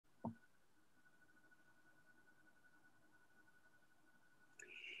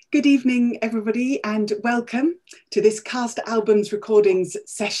Good evening, everybody, and welcome to this Cast Albums Recordings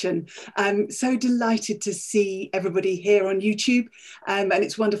session. I'm so delighted to see everybody here on YouTube, and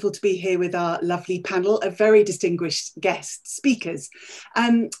it's wonderful to be here with our lovely panel of very distinguished guest speakers.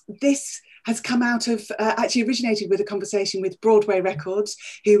 This has come out of, actually originated with a conversation with Broadway Records,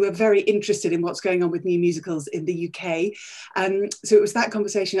 who are very interested in what's going on with new musicals in the UK. So it was that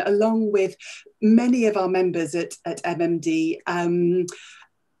conversation, along with many of our members at MMD,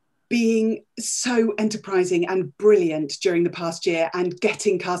 being so enterprising and brilliant during the past year and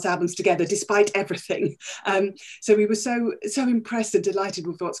getting cast albums together despite everything. So we were so impressed and delighted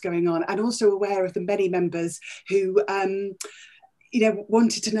with what's going on, and also aware of the many members who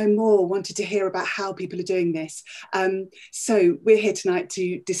wanted to know more, wanted to hear about how people are doing this. So we're here tonight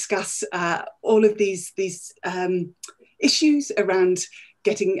to discuss all of these issues around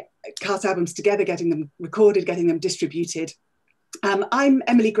getting cast albums together, getting them recorded, getting them distributed. I'm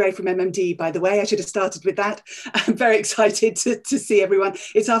Emily Gray from MMD, by the way. I should have started with that. I'm very excited to see everyone.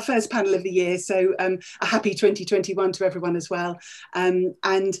 It's our first panel of the year, so a happy 2021 to everyone as well. And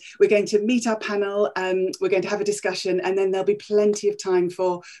we're going to meet our panel, we're going to have a discussion, and then there'll be plenty of time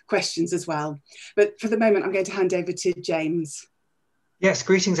for questions as well. But for the moment, I'm going to hand over to James. Yes,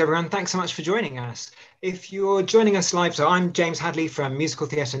 greetings everyone. Thanks so much for joining us. If you're joining us live, so I'm James Hadley from Musical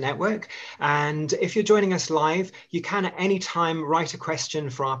Theatre Network, and if you're joining us live, you can at any time write a question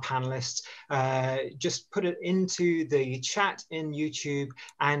for our panelists. Just put it into the chat in YouTube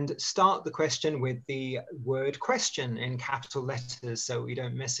and start the question with the word question in capital letters so we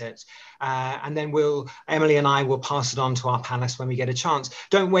don't miss it. And then Emily and I will pass it on to our panelists when we get a chance.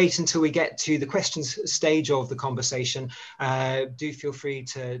 Don't wait until we get to the questions stage of the conversation. Do feel free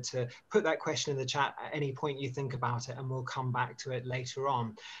to put that question in the chat at any point you think about it, and we'll come back to it later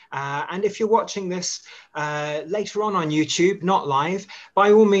on. And if you're watching this later on YouTube, not live,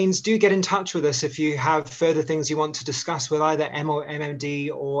 by all means do get in touch with us if you have further things you want to discuss with either MMD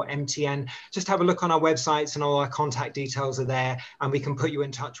or MTN. Just have a look on our websites and all our contact details are there, and we can put you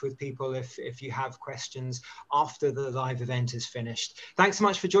in touch with people if you have questions after the live event is finished. Thanks so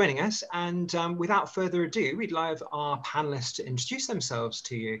much for joining us, and without further ado, we'd love our panelists to introduce themselves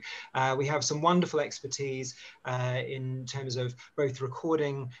to you. We have some wonderful expertise in terms of both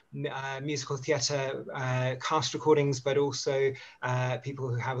recording musical theatre cast recordings, but also people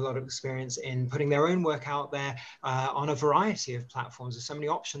who have a lot of experience in putting their own work out there on a variety of platforms. There's so many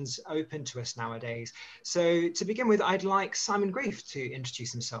options open to us nowadays. So to begin with, I'd like Simon Grief to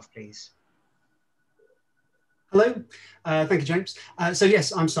introduce himself, please. Hello, thank you, James. So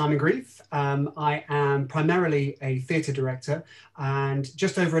yes, I'm Simon Grief. I am primarily a theatre director, and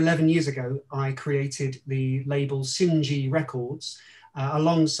just over 11 years ago, I created the label Simji Records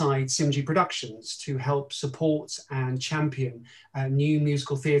alongside Simji Productions to help support and champion new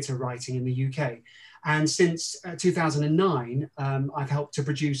musical theatre writing in the UK. And since 2009, I've helped to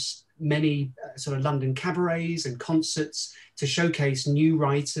produce many sort of London cabarets and concerts to showcase new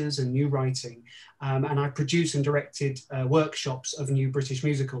writers and new writing. And I produced and directed workshops of new British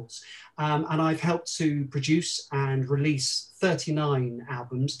musicals. And I've helped to produce and release 39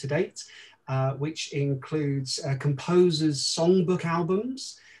 albums to date, which includes composers' songbook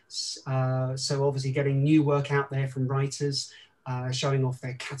albums. So obviously getting new work out there from writers, showing off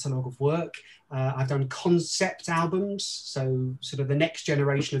their catalogue of work. I've done concept albums, so sort of the next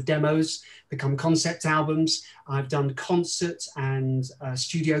generation of demos become concept albums. I've done concert and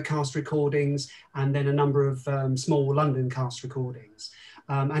studio cast recordings, and then a number of small London cast recordings.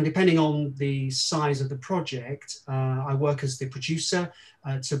 And depending on the size of the project, I work as the producer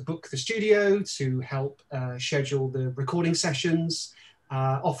to book the studio, to help schedule the recording sessions,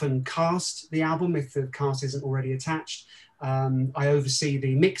 often cast the album if the cast isn't already attached. I oversee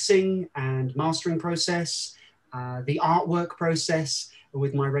the mixing and mastering process, the artwork process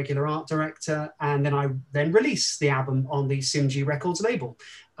with my regular art director, and then I release the album on the Simji Records label.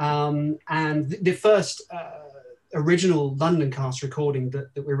 And the first original London cast recording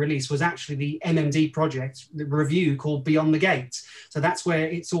that we released was actually the MMD project, the review called Beyond the Gate. So that's where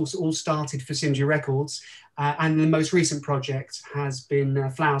it's all started for Simji Records. And the most recent project has been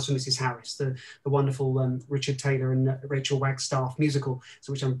Flowers for Mrs. Harris, the wonderful Richard Taylor and Rachel Wagstaff musical,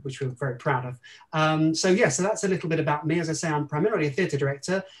 so which we're very proud of. So that's a little bit about me. As I say, I'm primarily a theatre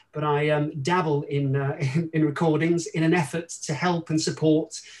director, but I dabble in recordings in an effort to help and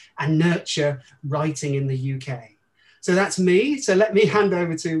support and nurture writing in the UK. So that's me. So let me hand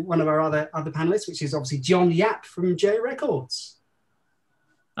over to one of our other panelists, which is obviously John Yap from J Records.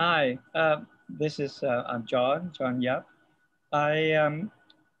 Hi. I'm John Yap. I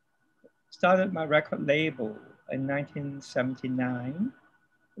started my record label in 1979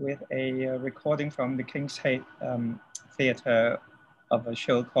 with a recording from the King's Head Theater of a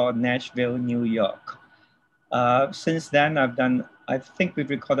show called Nashville, New York. Since then, I think we've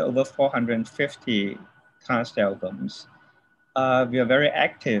recorded over 450 cast albums. We are very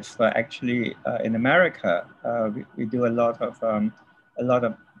active actually in America. We do a lot of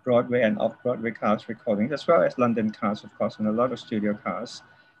Broadway and off-Broadway cast recordings, as well as London cast, of course, and a lot of studio casts.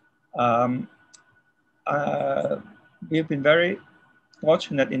 We've been very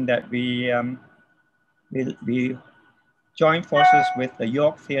fortunate in that we joined forces with the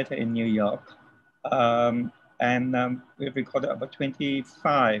York Theatre in New York, and we've recorded about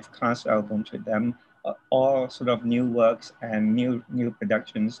 25 cast albums with them, all sort of new works and new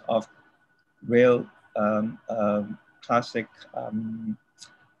productions of real classic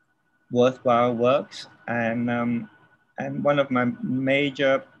worthwhile works. And one of my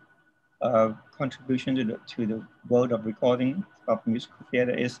major contributions to the world of recording of musical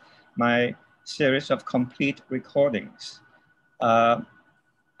theater is my series of complete recordings.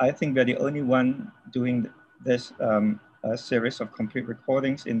 I think we're the only one doing this series of complete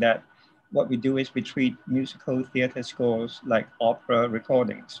recordings, in that what we do is we treat musical theater scores like opera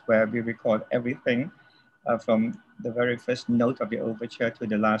recordings, where we record everything from the very first note of the overture to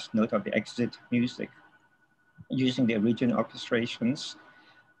the last note of the exit music, using the original orchestrations.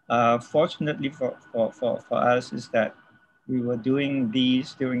 Fortunately for us is that we were doing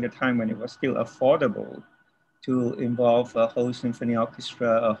these during the time when it was still affordable to involve a whole symphony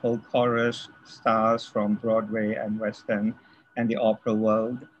orchestra, a whole chorus, stars from Broadway and West End and the opera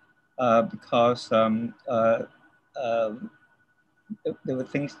world, because there were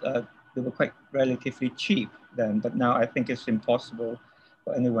things that were quite relatively cheap then, but now I think it's impossible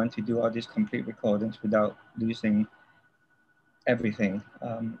for anyone to do all these complete recordings without losing everything.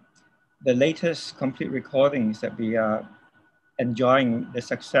 The latest complete recordings that we are enjoying the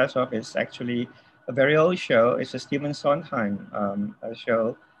success of is actually a very old show. It's a Stephen Sondheim a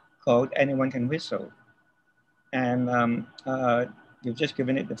show called Anyone Can Whistle. And we've just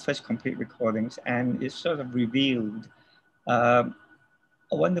given it the first complete recordings, and it's sort of revealed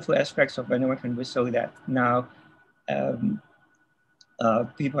wonderful aspects of Anyone Can Whistle that now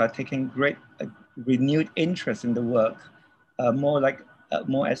people are taking great renewed interest in the work, more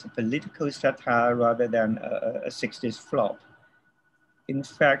as a political satire rather than a 60s flop. In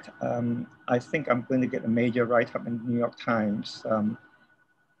fact, I think I'm going to get a major write-up in the New York Times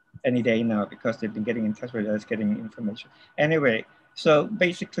any day now, because they've been getting in touch with us, getting information. Anyway, so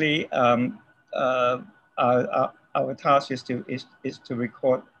basically, our task is to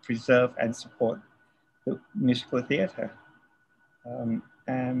record, preserve, and support the musical theatre,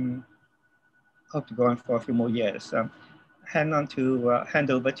 and hope to go on for a few more years. Hand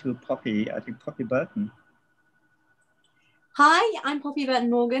over to Poppy, I think Poppy Burton. Hi, I'm Poppy Burton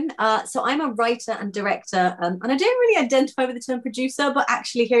Morgan. So I'm a writer and director, and I don't really identify with the term producer, but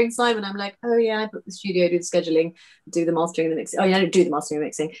actually hearing Simon, I'm like, oh yeah, I book the studio, do the scheduling, do the mastering and the mixing. Oh yeah, I don't do the mastering and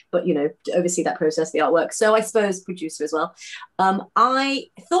mixing, but you know, oversee that process, the artwork. So I suppose producer as well. I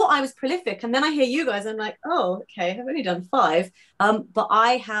thought I was prolific, and then I hear you guys, I'm like, oh, okay, I've only done 5. But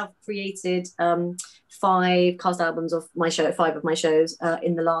I have created 5 cast albums of my show, 5 of my shows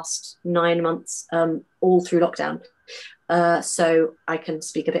in the last 9 months, all through lockdown. So I can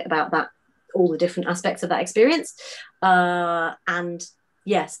speak a bit about that, all the different aspects of that experience. And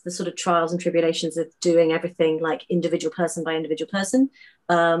yes, the sort of trials and tribulations of doing everything like individual person by individual person.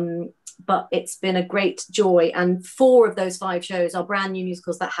 But it's been a great joy. And 4 of those 5 shows are brand new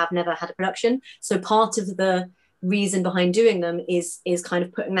musicals that have never had a production. So part of the reason behind doing them is kind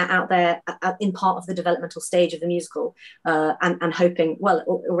of putting that out there in part of the developmental stage of the musical, and hoping, well,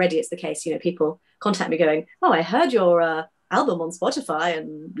 already it's the case, you know, people contact me going, oh, I heard your album on Spotify,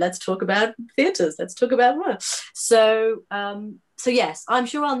 and let's talk about theatres, let's talk about what. So yes, I'm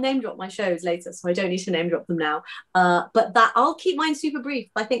sure I'll name drop my shows later, so I don't need to name drop them now, but that I'll keep mine super brief.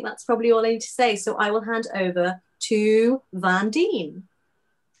 I think that's probably all I need to say, so I will hand over to Van Dien.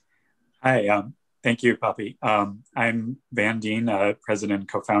 Hi, thank you, Poppy. I'm Van Dien, president and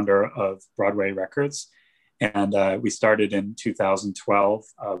co-founder of Broadway Records. And we started in 2012.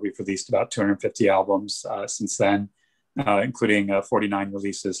 We've released about 250 albums since then, including 49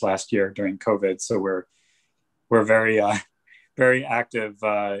 releases last year during COVID. So we're very, very active,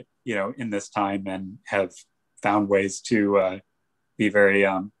 in this time, and have found ways to be very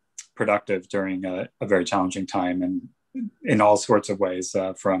productive during a very challenging time, and in all sorts of ways,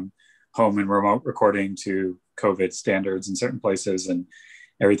 from home and remote recording to COVID standards in certain places and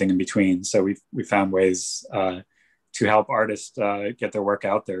everything in between. So we found ways to help artists get their work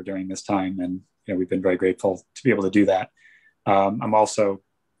out there during this time. And we've been very grateful to be able to do that. I'm also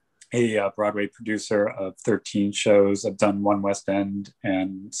a Broadway producer of 13 shows. I've done 1 West End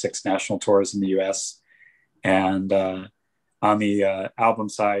and 6 national tours in the US. And on the album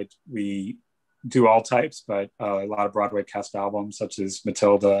side, we do all types, but a lot of Broadway cast albums such as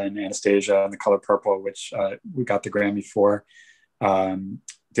Matilda and Anastasia and The Color Purple, which we got the Grammy for.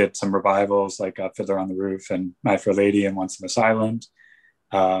 Did some revivals like Fiddler on the Roof and My Fair Lady and Once on This Island.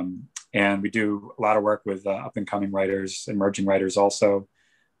 And we do a lot of work with up and coming writers, emerging writers also,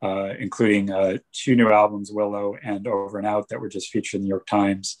 including 2 new albums, Willow and Over and Out, that were just featured in the New York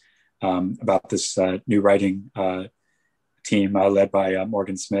Times, about this new writing team led by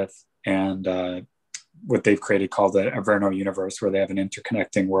Morgan Smith, and what they've created called the Averno universe, where they have an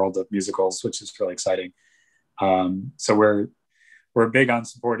interconnecting world of musicals, which is really exciting. So we're big on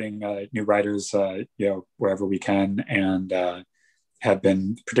supporting new writers, wherever we can, and have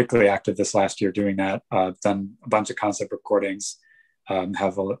been particularly active this last year doing that. Done a bunch of concept recordings,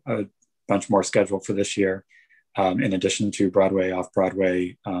 have a bunch more scheduled for this year, in addition to Broadway,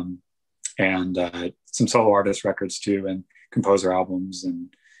 off-Broadway, and some solo artist records too, and composer albums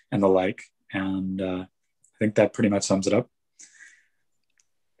and the like. And I think that pretty much sums it up.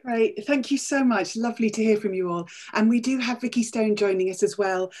 Great, thank you so much. Lovely to hear from you all. And we do have Vicky Stone joining us as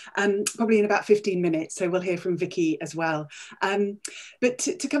well, probably in about 15 minutes. So we'll hear from Vicky as well. But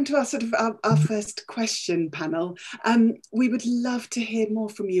to come to our sort of our first question panel, we would love to hear more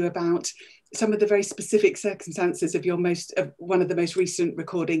from you about some of the very specific circumstances of one of the most recent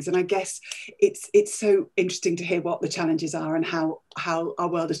recordings. And I guess it's so interesting to hear what the challenges are and how our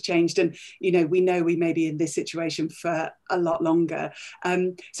world has changed. And, we know we may be in this situation for a lot longer.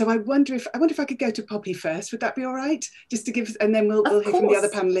 So I wonder if I could go to Poppy first. Would that be all right? Just to give, and then we'll hear from the other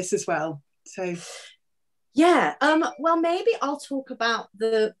panelists as well. So. Yeah, well, maybe I'll talk about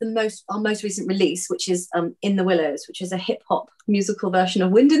our most recent release, which is In the Willows, which is a hip hop musical version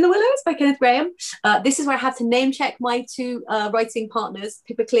of Wind in the Willows by Kenneth Grahame. This is where I have to name check my 2 writing partners,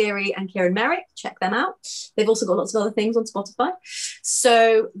 Pippa Cleary and Kieran Merrick. Check them out. They've also got lots of other things on Spotify.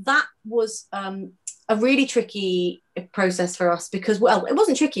 So that was a really tricky process for us because, well, it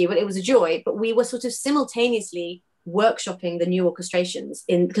wasn't tricky, but it was a joy. But we were sort of simultaneously workshopping the new orchestrations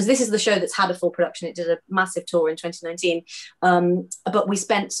because this is the show that's had a full production. It did a massive tour in 2019, but we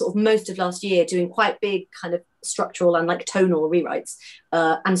spent sort of most of last year doing quite big kind of structural and like tonal rewrites,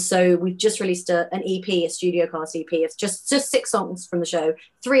 and so we've just released an EP, a studio cast EP. It's just 6 songs from the show,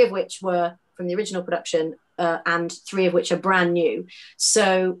 3 of which were from the original production, and 3 of which are brand new.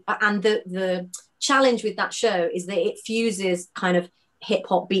 So and the challenge with that show is that it fuses kind of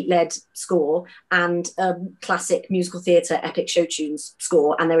hip-hop beat-led score and classic musical theatre epic show tunes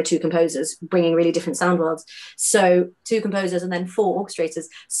score, and there were 2 composers bringing really different sound worlds. So 2 composers and then 4 orchestrators.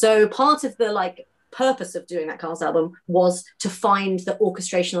 So part of the purpose of doing that cast album was to find the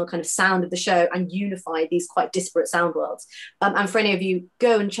orchestrational kind of sound of the show and unify these quite disparate sound worlds. And for any of you,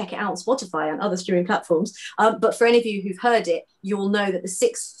 go and check it out on Spotify and other streaming platforms. But for any of you who've heard it, you'll know that the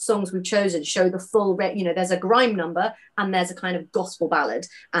 6 songs we've chosen show the full, there's a grime number and there's a kind of gospel ballad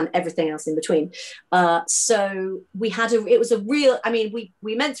and everything else in between. So we meant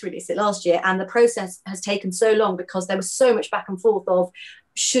to release it last year, and the process has taken so long because there was so much back and forth of,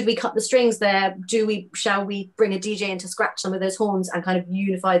 should we cut the strings there? Shall we bring a DJ in to scratch some of those horns and kind of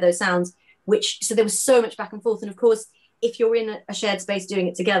unify those sounds? So there was so much back and forth. And of course, if you're in a shared space doing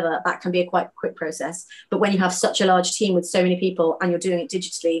it together, that can be a quite quick process. But when you have such a large team with so many people and you're doing it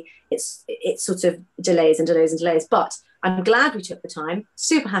digitally, it's sort of delays and delays and delays. But I'm glad we took the time,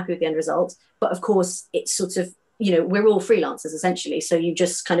 super happy with the end result. But of course, it's sort of, we're all freelancers essentially. So you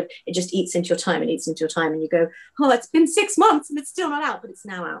just it just eats into your time and you go, oh, it's been 6 months and it's still not out, but it's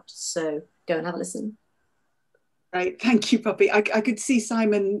now out. So go and have a listen. Right, thank you, Poppy. I could see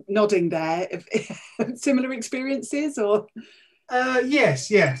Simon nodding there. Similar experiences, or? Yes,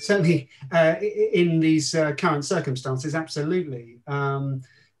 certainly in these current circumstances, absolutely.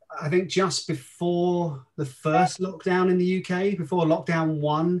 I think just before the first lockdown in the UK, before lockdown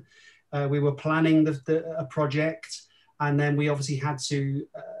 1, we were planning a project, and then we obviously had to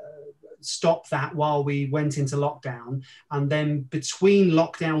stop that while we went into lockdown. And then between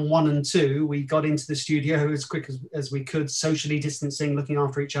lockdown 1 and 2, we got into the studio as quick as we could, socially distancing, looking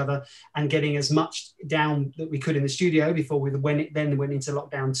after each other, and getting as much down that we could in the studio before we went into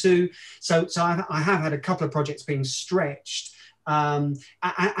lockdown 2. So I have had a couple of projects being stretched. And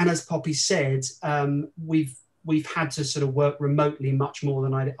as Poppy said, we've had to sort of work remotely much more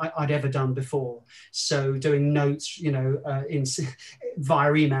than I'd ever done before. So doing notes,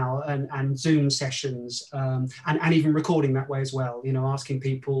 via email and Zoom sessions, and even recording that way as well. Asking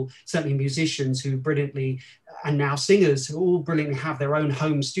people, certainly musicians who brilliantly and now singers who all brilliantly have their own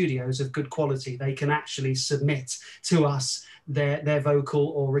home studios of good quality. They can actually submit to us their vocal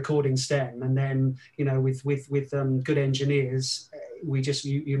or recording stem, and then, you know, with good engineers, we just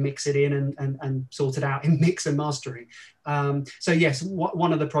you mix it in and sort it out in mix and mastering. So yes,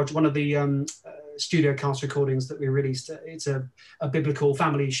 one of the studio cast recordings that we released, it's a biblical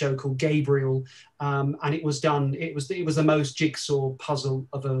family show called Gabriel, and it was the most jigsaw puzzle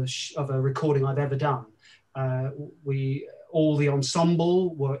of a recording I've ever done. All the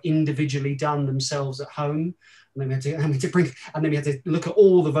ensemble were individually done themselves at home. And then we had to look at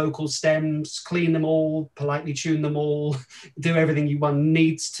all the vocal stems, clean them all, politely tune them all, do everything one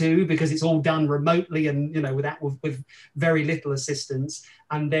needs to, because it's all done remotely and, you know, with very little assistance.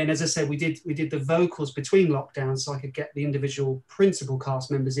 And then, as I said, we did the vocals between lockdowns, so I could get the individual principal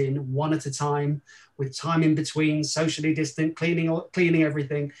cast members in one at a time, with time in between, socially distant, cleaning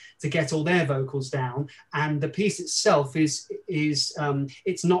everything to get all their vocals down. And the piece itself is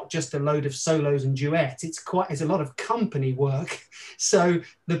it's not just a load of solos and duets. It's a lot of company work. So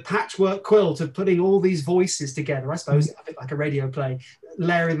the patchwork quilt of putting all these voices together, I suppose, a bit like a radio play,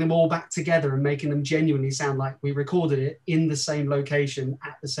 layering them all back together and making them genuinely sound like we recorded it in the same location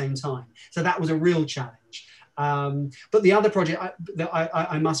at the same time. So that was a real challenge. But the other project that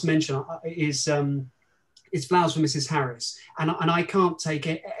I must mention is Flowers for Mrs. Harris. And I can't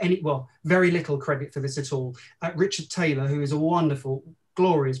take very little credit for this at all. Richard Taylor, who is a wonderful,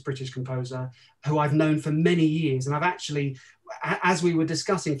 glorious British composer, who I've known for many years. And I've actually, as we were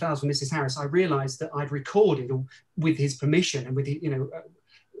discussing Flowers for Mrs. Harris, I realized that I'd recorded, with his permission and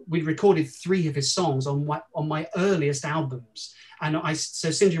we'd recorded 3 of his songs on my earliest albums. And so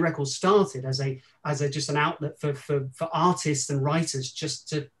Synergy Records started as just an outlet for artists and writers just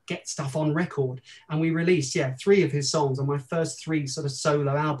to get stuff on record. And we released, 3 of his songs on my first 3 sort of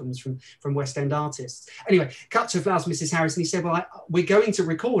solo albums from West End artists. Anyway, cut to Flowers for Mrs. Harris, and he said, well, we're going to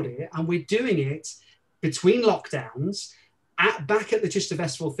record it, and we're doing it between lockdowns, back at the Chichester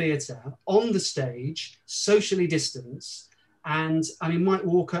Festival Theatre, on the stage, socially distanced. And I mean, Mike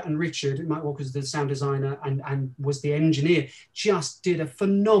Walker and Richard, Mike Walker's the sound designer and was the engineer, just did a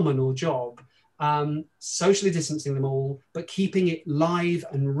phenomenal job, socially distancing them all, but keeping it live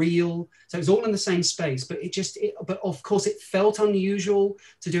and real. So it was all in the same space, but but of course it felt unusual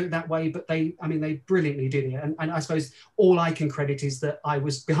to do it that way, but they brilliantly did it. And I suppose all I can credit is that I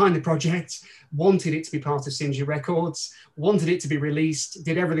was behind the project, wanted it to be part of Synergy Records, wanted it to be released,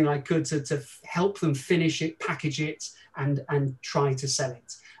 did everything I could to help them finish it, package it, and try to sell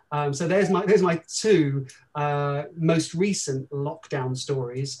it. So there's my 2 most recent lockdown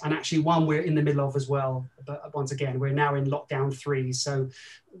stories, and actually one we're in the middle of as well. But once again, we're now in lockdown 3, so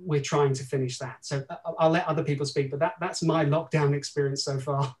we're trying to finish that. So I'll let other people speak, but that's my lockdown experience so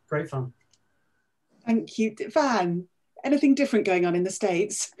far. Great fun. Thank you. Van, anything different going on in the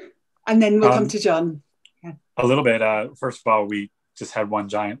States? And then we'll come to John. Yeah. A little bit. First of all, we just had one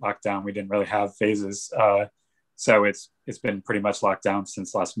giant lockdown. We didn't really have phases. So it's been pretty much locked down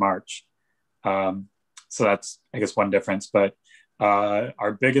since last March. So that's, I guess, one difference. But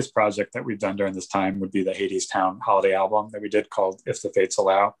our biggest project that we've done during this time would be the Hadestown holiday album that we did called If the Fates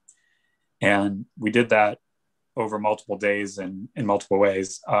Allow. And we did that over multiple days and in multiple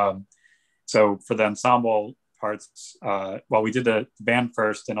ways. So for the ensemble parts, we did the band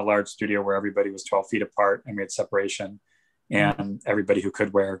first in a large studio where everybody was 12 feet apart and we had separation. And everybody who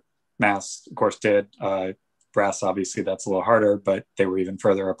could wear masks, of course, did. Brass, obviously, that's a little harder, but they were even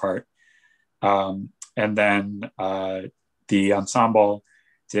further apart. And then the ensemble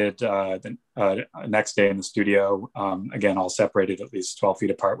did the next day in the studio, again, all separated at least 12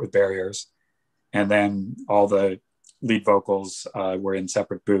 feet apart with barriers. And then all the lead vocals were in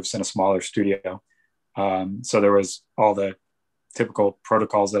separate booths in a smaller studio. So there was all the typical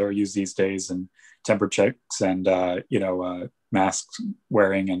protocols that are used these days, and temperature checks and, masks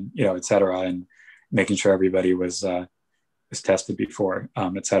wearing and, et cetera, and making sure everybody was tested before,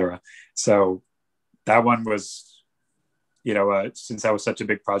 et cetera. So that one was, since that was such a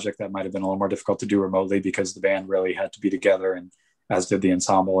big project, that might have been a little more difficult to do remotely because the band really had to be together, and as did the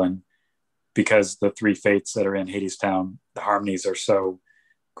ensemble. And because the 3 fates that are in Hadestown, the harmonies are so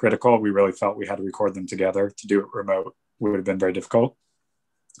critical, we really felt we had to record them together. To do it remote would have been very difficult.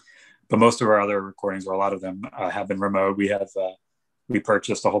 But most of our other recordings, or a lot of them, have been remote. We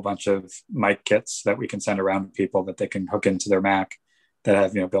purchased a whole bunch of mic kits that we can send around to people that they can hook into their Mac that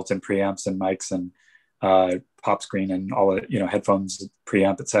have, built-in preamps and mics and pop screen and all the, headphones,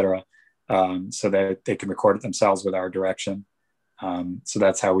 preamp, et cetera, so that they can record it themselves with our direction. So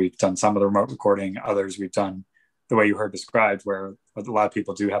that's how we've done some of the remote recording. Others we've done the way you heard described, where a lot of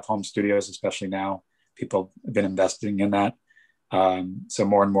people do have home studios, especially now. people have been investing in that. So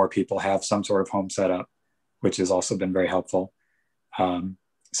more and more people have some sort of home setup, which has also been very helpful.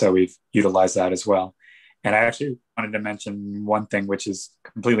 So we've utilized that as well. And I actually wanted to mention one thing, which is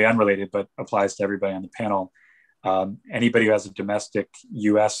completely unrelated, but applies to everybody on the panel. Anybody who has a domestic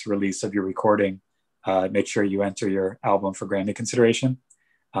US release of your recording, make sure you enter your album for Grammy consideration.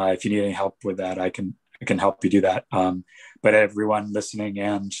 If you need any help with that, I can help you do that. But everyone listening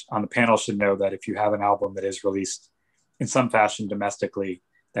and on the panel should know that if you have an album that is released in some fashion domestically,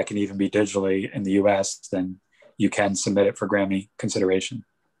 that can even be digitally in the US, then you can submit it for Grammy consideration.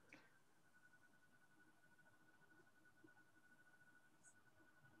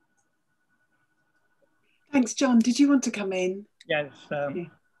 Thanks, John. Did you want to come in? Yes, I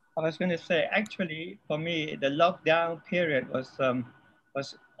was going to say, actually, for me, the lockdown period was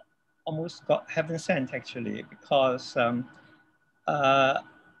almost heaven sent, actually, because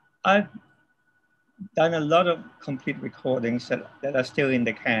I've done a lot of complete recordings that are still in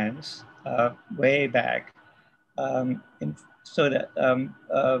the cans way back. So that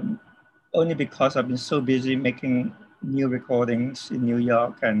only because I've been so busy making new recordings in New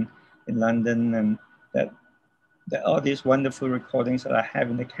York and in London, and that all these wonderful recordings that I have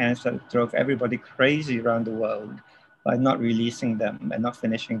in the cans that drove everybody crazy around the world by not releasing them and not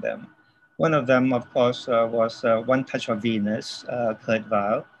finishing them. One of them, of course, was One Touch of Venus, Kurt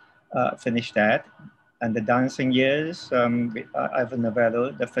Weill, finished that. And The Dancing Years, Ivan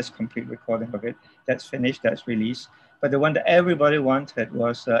Novello, the first complete recording of it, that's finished, that's released. But the one that everybody wanted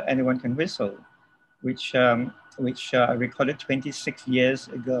was Anyone Can Whistle, which I recorded 26 years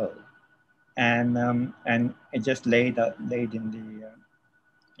ago. And it just laid in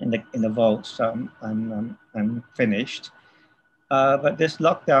the vault, so I'm finished. But this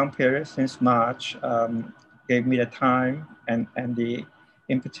lockdown period since March gave me the time and the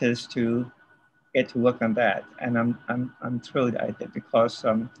impetus to get to work on that, and I'm thrilled I did, because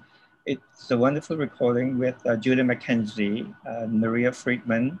it's a wonderful recording with Julie McKenzie, Maria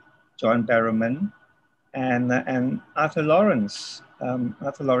Friedman, John Barrowman, and Arthur Lawrence.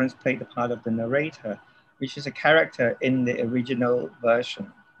 Arthur Lawrence played the part of the narrator, which is a character in the original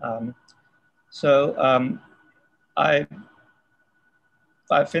version. I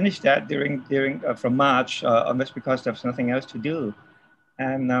finished that during from March, almost because there was nothing else to do,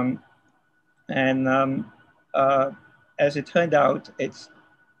 and as it turned out, it's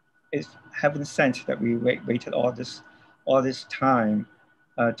heaven sent that we waited all this time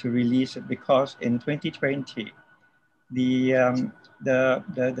to release it, because in 2020,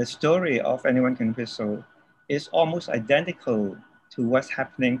 the story of Anyone Can Whistle is almost identical to what's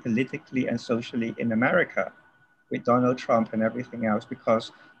happening politically and socially in America with Donald Trump and everything else,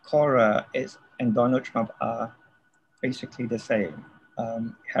 because Cora and Donald Trump are basically the same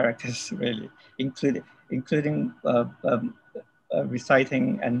characters, really, including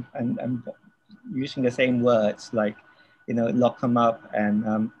reciting and using the same words, like, lock them up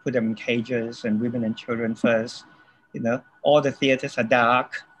and put them in cages, and women and children first. All the theaters are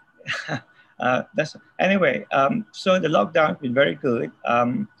dark. Anyway. So the lockdown has been very good,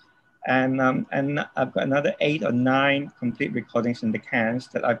 and I've got another 8 or 9 complete recordings in the cans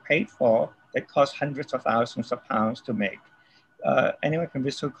that I paid for, that cost hundreds of thousands of pounds to make. Anyone Can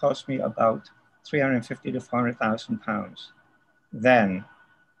Whistle cost me about 350 to 400,000 pounds. Then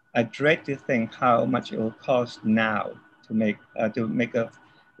I dread to think how much it will cost now to make a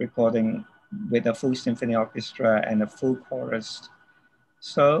recording with a full symphony orchestra and a full chorus.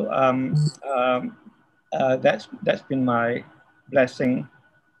 So that's been my blessing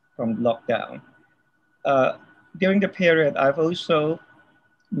from lockdown. During the period, I've also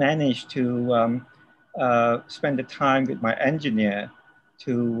managed to spend the time with my engineer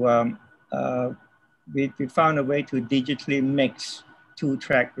to, we found a way to digitally mix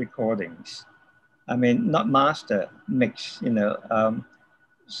 2-track recordings. I mean, not master, mix, I've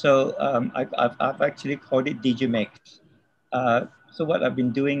actually called it Digimix. So what I've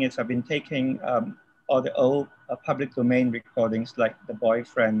been doing is I've been taking all the old public domain recordings, like The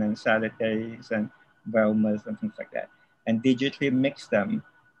Boyfriend and Saturdays and Velmas and things like that, and digitally mix them.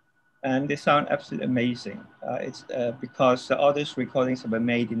 And they sound absolutely amazing. It's because all those recordings have been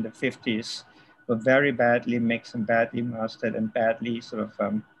made in the 50s, were very badly mixed and badly mastered and badly sort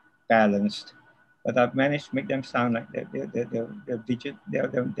of balanced. But I've managed to make them sound like they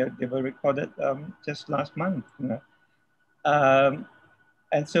were recorded just last month.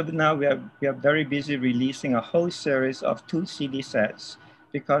 And so now we are very busy releasing a whole series of 2 CD sets,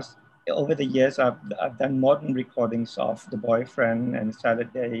 because over the years I've done modern recordings of The Boyfriend and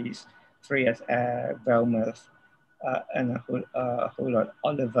Saturdays, Free as Air, Velma, and a whole lot,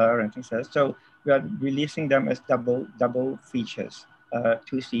 Oliver and things like that. So we are releasing them as double features,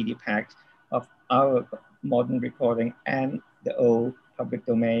 2 CD packs of our modern recording and the old public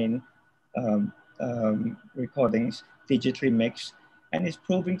domain recordings, digitally mixed. And it's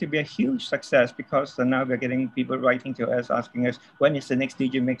proving to be a huge success because now we're getting people writing to us, asking us, when is the next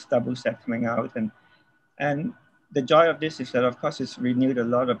DJ Mix double set coming out? And the joy of this is that, of course, it's renewed a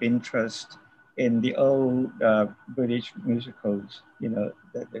lot of interest in the old British musicals, you know,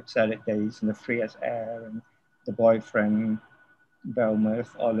 the Salad Days and the Free as Air and The Boyfriend, Belmouth,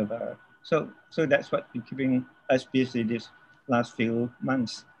 Oliver. So that's what been keeping us busy this last few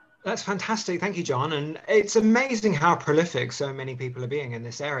months. That's fantastic. Thank you, John. And it's amazing how prolific so many people are being in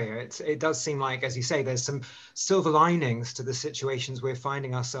this area. It does seem like, as you say, there's some silver linings to the situations we're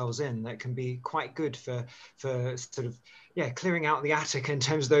finding ourselves in that can be quite good for sort of, clearing out the attic in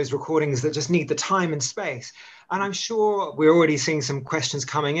terms of those recordings that just need the time and space. And I'm sure we're already seeing some questions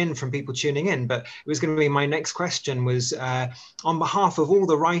coming in from people tuning in, but it was going to be my next question was on behalf of all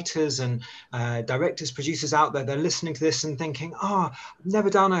the writers and directors, producers out there, they're listening to this and thinking, I've never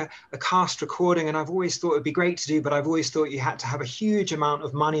done a cast recording and I've always thought it'd be great to do, but I've always thought you had to have a huge amount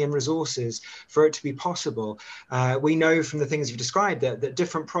of money and resources for it to be possible. We know from the things you've described that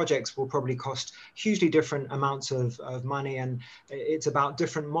different projects will probably cost hugely different amounts of money, and it's about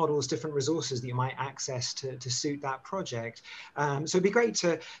different models, different resources that you might access to suit that project. So it'd be great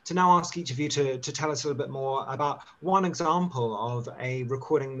to now ask each of you to tell us a little bit more about one example of a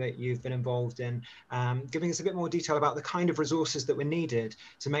recording that you've been involved in, giving us a bit more detail about the kind of resources that were needed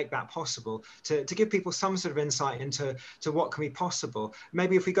to make that possible, to give people some sort of insight into what can be possible.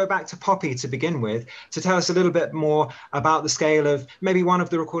 Maybe if we go back to Poppy to begin with, to tell us a little bit more about the scale of maybe one of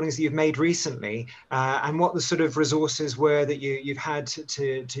the recordings that you've made recently, and what the sort of resources were that you've had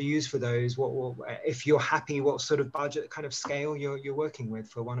to use for those. What if you're happy, what sort of budget kind of scale you're working with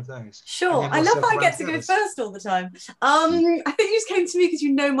for one of those? Sure. I love that I get to go first all the time. I think you just came to me because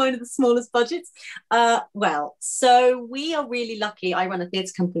you know mine are the smallest budgets. Well, so we are really lucky. I run a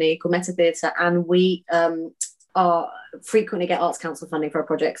theatre company called Meta Theatre, and we are frequently get Arts Council funding for our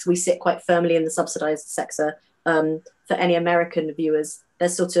projects. We sit quite firmly in the subsidised sector. For any American viewers,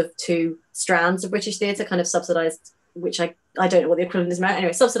 there's sort of 2 strands of British theatre, kind of subsidised, which I don't know what the equivalent is.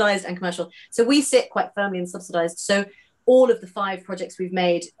 Anyway, subsidised and commercial. So we sit quite firmly in subsidised. So all of the 5 projects we've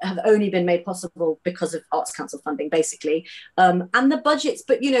made have only been made possible because of Arts Council funding, basically. And the budgets,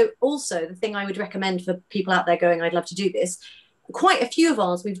 but, you know, also the thing I would recommend for people out there going, I'd love to do this, quite a few of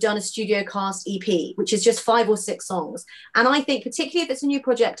ours, we've done a studio cast EP, which is just 5 or 6 songs. And I think particularly if it's a new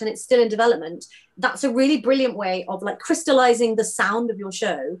project and it's still in development, that's a really brilliant way of like crystallizing the sound of your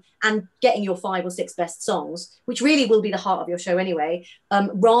show and getting your 5 or 6 best songs, which really will be the heart of your show anyway,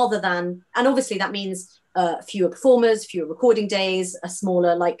 rather than, and obviously that means fewer performers, fewer recording days, a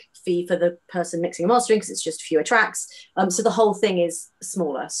smaller like fee for the person mixing and mastering because it's just fewer tracks. So the whole thing is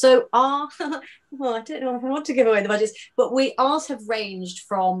smaller. So our, well, I don't know if I want to give away the budgets, but ours have ranged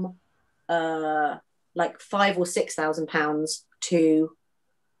from like £5,000 or £6,000 to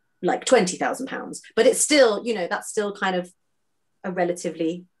like £20,000. But it's still, you know, that's still kind of a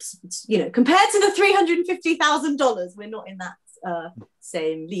relatively, you know, compared to the $350,000, we're not in that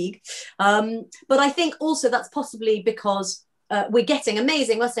same league. But I think also that's possibly because we're getting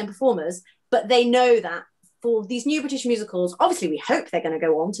amazing West End performers, but they know that for these new British musicals, obviously we hope they're going to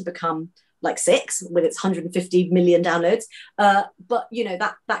go on to become like 6 with its 150 million downloads. But, you know,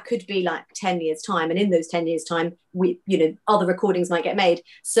 that could be like 10 years time. And in those 10 years time, you know, other recordings might get made.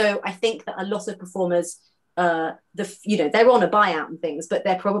 So I think that a lot of performers, you know, they're on a buyout and things, but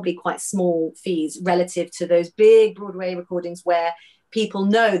they're probably quite small fees relative to those big Broadway recordings where people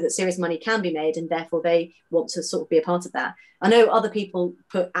know that serious money can be made and therefore they want to sort of be a part of that. I know other people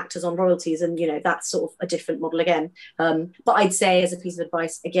put actors on royalties and, you know, that's sort of a different model again. But I'd say as a piece of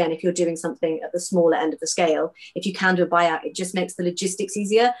advice, again, if you're doing something at the smaller end of the scale, if you can do a buyout, it just makes the logistics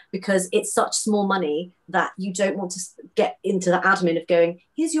easier because it's such small money that you don't want to get into the admin of going,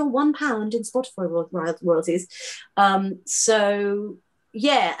 here's your £1 in Spotify royalties. So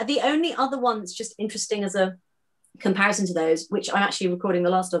yeah, the only other one that's just interesting as a comparison to those, which I'm actually recording the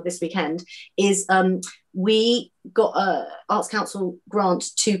last of this weekend, is we got a Arts Council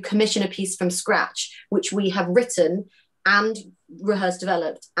grant to commission a piece from scratch, which we have written and rehearsed,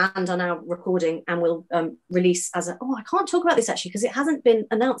 developed, and are now recording and will release as a, I can't talk about this actually because it hasn't been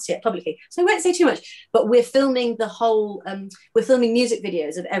announced yet publicly, so I won't say too much, but we're filming the whole, we're filming music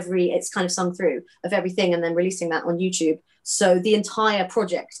videos of it's kind of sung through, of everything and then releasing that on YouTube. So the entire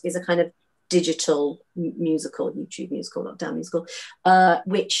project is a kind of digital musical, YouTube musical, lockdown musical,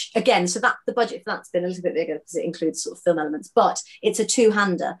 which again, so that the budget for that's been a little bit bigger because it includes sort of film elements, but it's a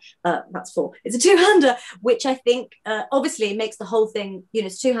two-hander. That's four. It's a two-hander, which I think obviously makes the whole thing, you know,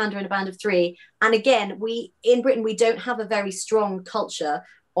 it's two-hander in a band of three. And again, in Britain, we don't have a very strong culture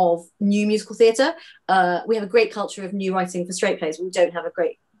of new musical theatre. We have a great culture of new writing for straight plays. We don't have a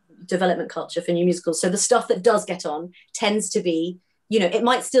great development culture for new musicals. So the stuff that does get on tends to be, you know, it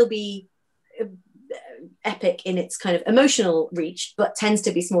might still be epic in its kind of emotional reach, but tends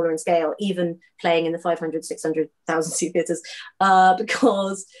to be smaller in scale, even playing in the 500, 600,000 seat theatres,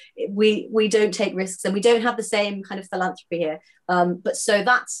 because we don't take risks and we don't have the same kind of philanthropy here. But so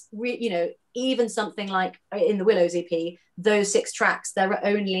that's, you know, even something like in the Willows EP, those 6 tracks, there are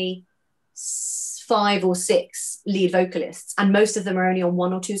only 5 or 6 lead vocalists, and most of them are only on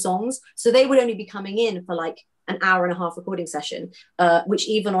 1 or 2 songs. So they would only be coming in for like an hour and a half recording session, which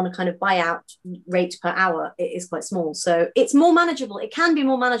even on a kind of buyout rate per hour, it is quite small. So it's more manageable. It can be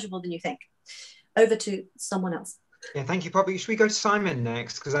more manageable than you think. Over to someone else. Yeah, thank you, Poppy. Should we go to Simon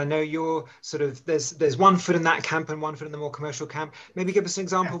next? Because I know you're sort of, there's one foot in that camp and one foot in the more commercial camp. Maybe give us an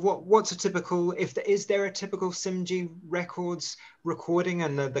example of what's a typical, is there a typical SimG Records recording,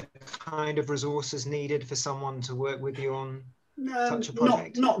 and the kind of resources needed for someone to work with you on such a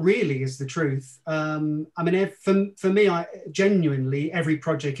project? Not really is the truth. I mean, for me, I genuinely, every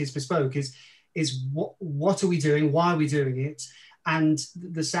project is bespoke, is what are we doing? Why are we doing it? And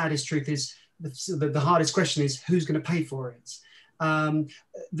the saddest truth is, the hardest question is who's going to pay for it.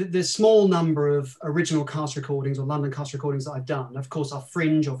 The small number of original cast recordings or London cast recordings that I've done, of course, are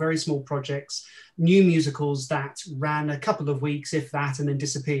fringe or very small projects, new musicals that ran a couple of weeks, if that, and then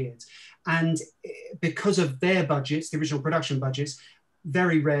disappeared. And because of their budgets, the original production budgets,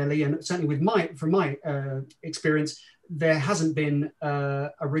 very rarely, and certainly from my experience, there hasn't been a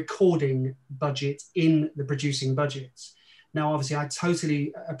recording budget in the producing budgets. Now, obviously, I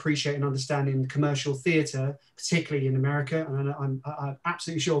totally appreciate and understand in commercial theatre, particularly in America, and I'm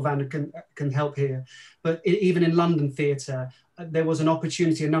absolutely sure Vanda can help here. But even in London theatre, there was an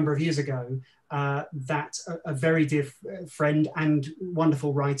opportunity a number of years ago that a very dear friend and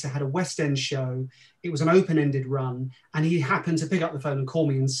wonderful writer had a West End show. It was an open-ended run, and he happened to pick up the phone and call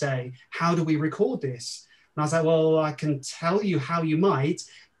me and say, "How do we record this?" And I was like, "Well, I can tell you how you might.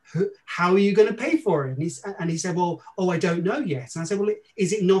 How are you going to pay for it?" And he said, "Well, I don't know yet." And I said, "Well,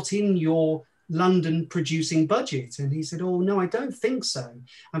 is it not in your London producing budget?" And he said, "Oh, no, I don't think so."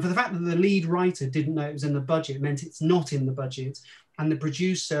 And for the fact that the lead writer didn't know it was in the budget meant it's not in the budget. And the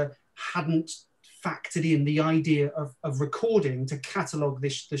producer hadn't factored in the idea of recording to catalogue the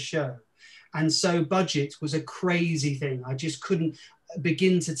show. And so budget was a crazy thing. I just couldn't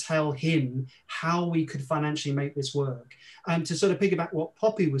begin to tell him how we could financially make this work. To sort of piggyback what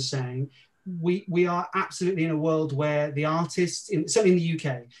Poppy was saying, we are absolutely in a world where the artists, certainly in the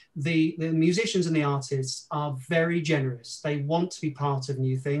UK, the musicians and the artists are very generous. They want to be part of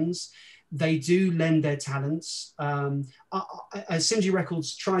new things. They do lend their talents. SimG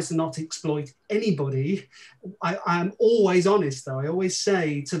Records tries to not exploit anybody. I'm always honest, though. I always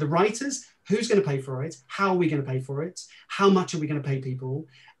say to the writers, who's going to pay for it? How are we going to pay for it? How much are we going to pay people?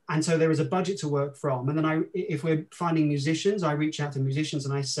 And so there is a budget to work from. And then if we're finding musicians, I reach out to musicians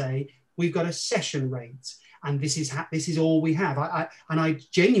and I say, we've got a session rate. And this is all we have. And I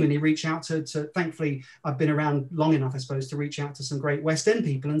genuinely reach out to, thankfully, I've been around long enough, I suppose, to reach out to some great West End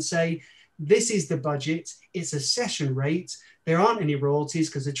people and say, this is the budget. It's a session rate. There aren't any royalties,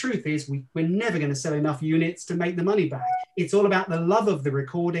 because the truth is we're never going to sell enough units to make the money back. It's all about the love of the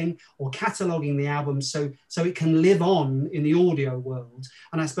recording or cataloguing the album so it can live on in the audio world.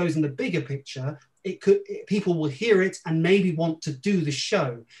 And I suppose in the bigger picture, people will hear it and maybe want to do the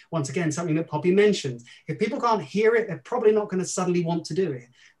show. Once again, something that Poppy mentioned. If people can't hear it, they're probably not going to suddenly want to do it.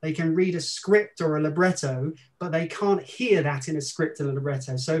 They can read a script or a libretto, but they can't hear that in a script and a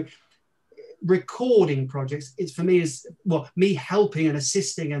libretto. So recording projects, it's for me is, well, me helping and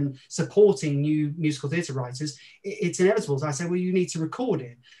assisting and supporting new musical theatre writers, it's inevitable. So I say, well, you need to record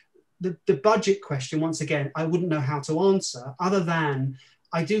it. The budget question, once again, I wouldn't know how to answer, other than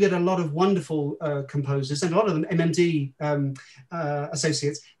I do get a lot of wonderful composers, and a lot of them MMD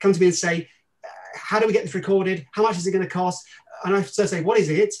associates come to me and say, how do we get this recorded? How much is it going to cost? And I say, what is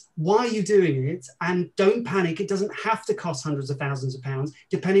it? Why are you doing it? And don't panic. It doesn't have to cost hundreds of thousands of pounds,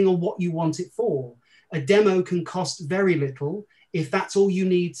 depending on what you want it for. A demo can cost very little if that's all you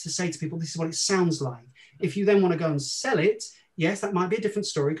need to say to people, this is what it sounds like. If you then want to go and sell it, yes, that might be a different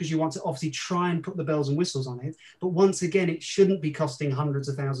story, because you want to obviously try and put the bells and whistles on it. But once again, it shouldn't be costing hundreds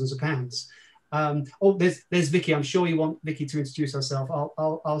of thousands of pounds. Oh, there's Vicky. I'm sure you want Vicky to introduce herself.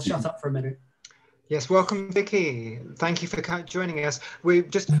 I'll shut up for a minute. Yes, welcome, Vicky. Thank you for joining us. We're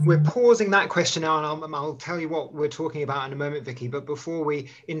pausing that question now, and I'll tell you what we're talking about in a moment, Vicky. But before we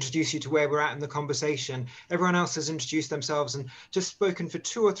introduce you to where we're at in the conversation, everyone else has introduced themselves and just spoken for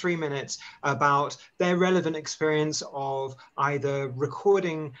 2 or 3 minutes about their relevant experience of either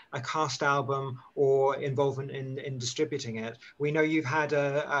recording a cast album or involvement in distributing it. We know you've had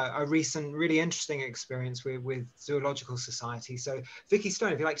a recent, really interesting experience with Zoological Society. So, Vicky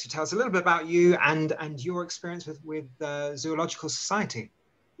Stone, if you'd like to tell us a little bit about you and your experience with Zoological Society.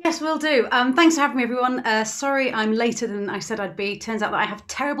 Yes, will do. Thanks for having me, everyone. Sorry I'm later than I said I'd be. Turns out that I have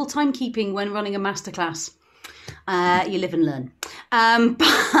terrible timekeeping when running a masterclass. You live and learn. I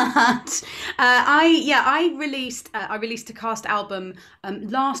released a cast album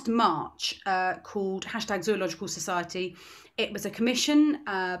last March called #Zoological Society. It was a commission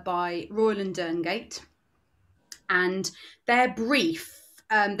by Royal and Derngate, and their brief.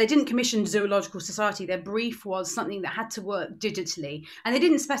 They didn't commission Zoological Society. Their brief was something that had to work digitally, and they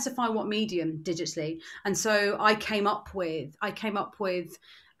didn't specify what medium digitally. And so I came up with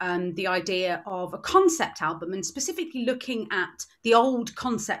the idea of a concept album, and specifically looking at the old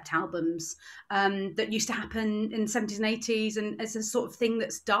concept albums that used to happen in the 70s and 80s, and as a sort of thing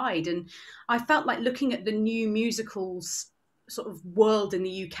that's died. And I felt like looking at the new musicals sort of world in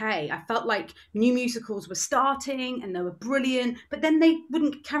the UK, I felt like new musicals were starting and they were brilliant, but then they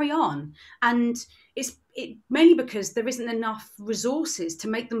wouldn't carry on. And it's mainly because there isn't enough resources to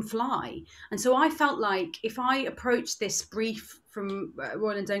make them fly. And so I felt like if I approached this brief from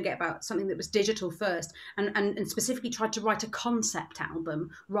Royal and Derngate about something that was digital first, and specifically tried to write a concept album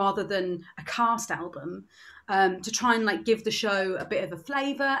rather than a cast album, to try and like give the show a bit of a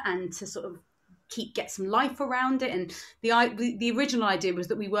flavour and to sort of get some life around it. And the original idea was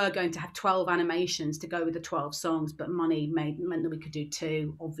that we were going to have 12 animations to go with the 12 songs, but money meant that we could do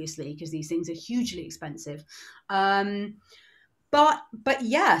 2, obviously, because these things are hugely expensive. But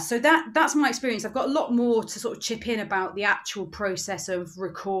yeah, so that's my experience. I've got a lot more to sort of chip in about the actual process of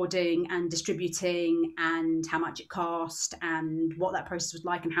recording and distributing and how much it cost and what that process was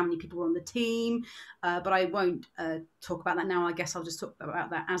like and how many people were on the team. But I won't talk about that now. I guess I'll just talk about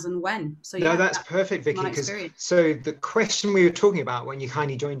that as and when. So yeah, no, that's perfect, Vicky. Because so the question we were talking about when you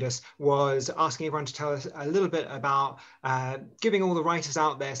kindly joined us was asking everyone to tell us a little bit about giving all the writers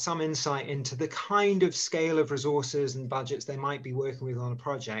out there some insight into the kind of scale of resources and budgets they might be working with on a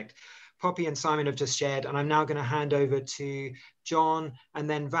project. Poppy and Simon have just shared, and I'm now going to hand over to John and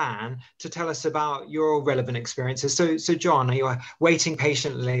then Van to tell us about your relevant experiences. So John, are you waiting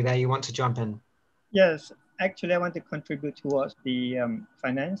patiently there? You want to jump in? Yes, actually I want to contribute towards the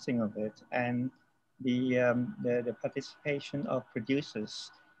financing of it and the participation of producers.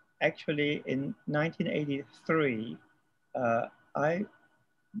 Actually, in 1983, I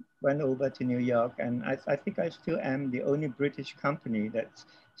went over to New York, and I think I still am the only British company that's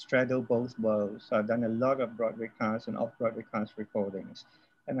straddled both worlds. So I've done a lot of Broadway cast and off-Broadway cast recordings.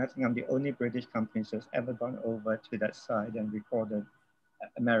 And I think I'm the only British company that's ever gone over to that side and recorded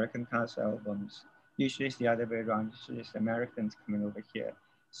American cast albums. Usually it's the other way around. Usually it's Americans coming over here.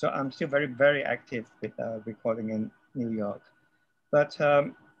 So I'm still very, very active with recording in New York. But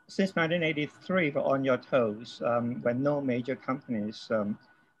since 1983, for On Your Toes, when no major companies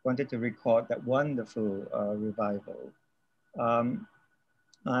wanted to record that wonderful revival,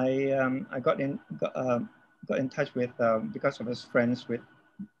 I got in touch with, because I was friends with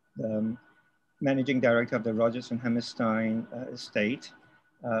the managing director of the Rodgers and Hammerstein estate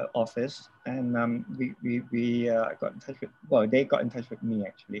office, and we got in touch with, well, they got in touch with me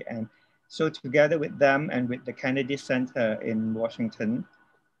actually. And so together with them and with the Kennedy Center in Washington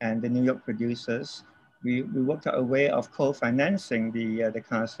and the New York producers, we worked out a way of co-financing the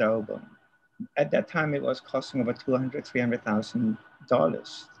cast album. At that time, it was costing over $200,000,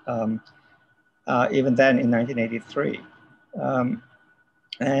 $300,000, even then in 1983.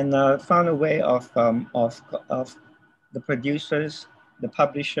 And found a way of the producers, the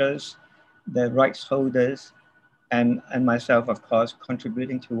publishers, the rights holders, and myself, of course,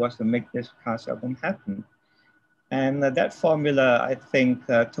 contributing towards to make this cast album happen. And that formula, I think,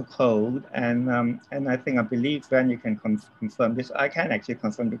 took hold. And I believe Van, you can confirm this. I can actually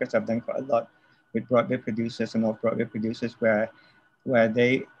confirm because I've done quite a lot with Broadway producers and off-Broadway producers where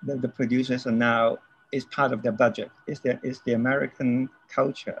the producers are now, is part of their budget. It's the American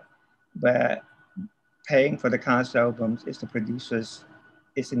culture where paying for the cast albums is the producers,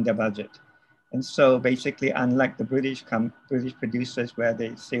 is in their budget. And so basically, unlike the British producers where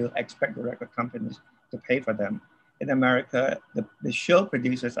they still expect the record companies to pay for them, in America, the show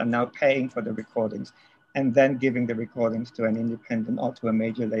producers are now paying for the recordings and then giving the recordings to an independent or to a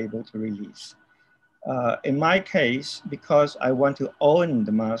major label to release. In my case, because I want to own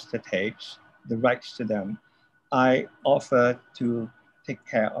the master tapes, the rights to them, I offer to take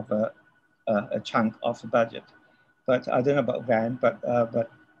care of a chunk of the budget. But I don't know about Van, but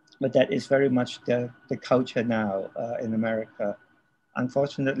that is very much the culture now in America.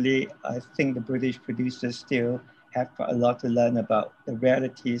 Unfortunately, I think the British producers still have a lot to learn about the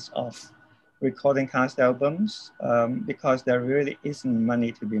realities of recording cast albums, because there really isn't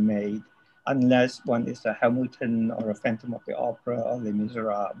money to be made unless one is a Hamilton or a Phantom of the Opera or Les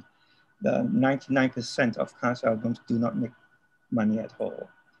Miserables. The 99% of cast albums do not make money at all.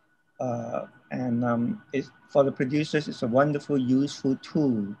 For the producers, it's a wonderful, useful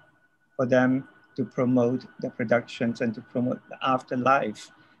tool for them to promote the productions and to promote the afterlife.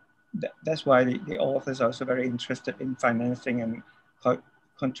 That's why the authors are also very interested in financing and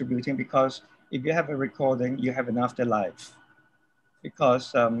contributing, because if you have a recording, you have an afterlife.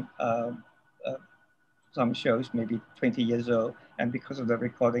 Because some shows may be 20 years old, and because of the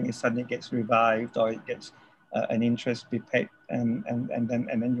recording, it suddenly gets revived, or it gets an interest be paid, and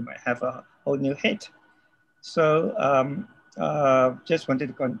then you might have a whole new hit. So just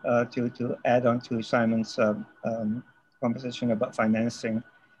wanted to add on to Simon's conversation about financing.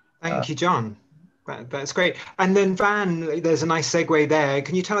 Thank you, John. That's great. And then Van, there's a nice segue there.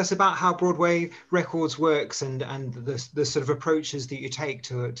 Can you tell us about how Broadway Records works and the sort of approaches that you take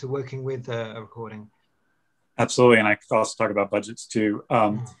to working with a recording? Absolutely, and I could also talk about budgets too.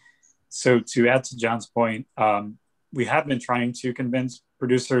 So to add to John's point, we have been trying to convince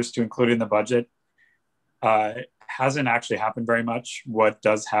producers to include it in the budget. Hasn't actually happened very much. What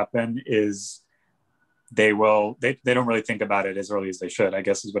does happen is they don't really think about it as early as they should, I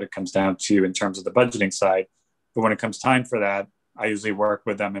guess is what it comes down to in terms of the budgeting side. But when it comes time for that, I usually work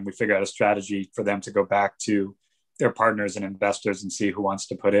with them and we figure out a strategy for them to go back to their partners and investors and see who wants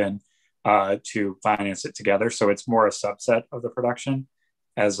to put in to finance it together. So it's more a subset of the production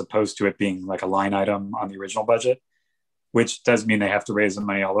as opposed to it being like a line item on the original budget, which does mean they have to raise the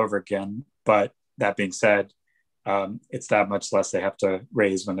money all over again. But that being said, it's that much less they have to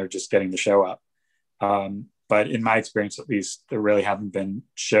raise when they're just getting the show up. But in my experience, at least, there really haven't been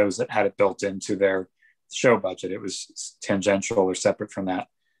shows that had it built into their show budget. It was tangential or separate from that.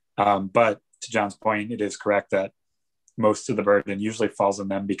 But to John's point, it is correct that most of the burden usually falls on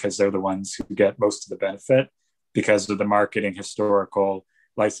them because they're the ones who get most of the benefit because of the marketing, historical,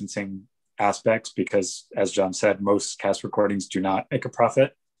 licensing aspects, because as John said, most cast recordings do not make a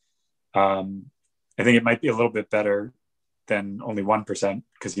profit. I think it might be a little bit better than only 1%,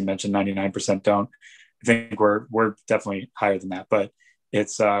 because he mentioned 99% don't. I think we're definitely higher than that, but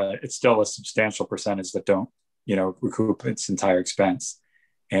it's still a substantial percentage that don't, recoup its entire expense.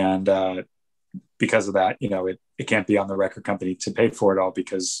 And because of that, it can't be on the record company to pay for it all,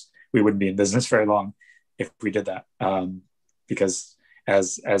 because we wouldn't be in business very long if we did that. Because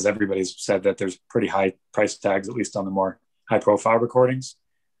as everybody's said, that there's pretty high price tags, at least on the more high profile recordings.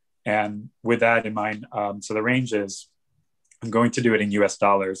 And with that in mind, so the range is, I'm going to do it in US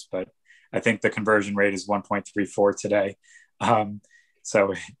dollars, but I think the conversion rate is 1.34 today.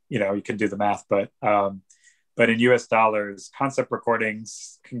 So, you can do the math, but in US dollars, concept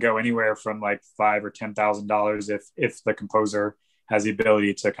recordings can go anywhere from like $5,000 or $10,000 if the composer has the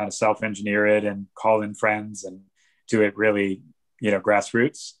ability to kind of self-engineer it and call in friends and do it really,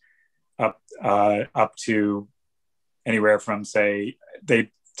 grassroots, up to anywhere from, say,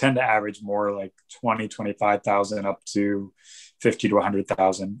 they tend to average more like 25,000 up to 50 to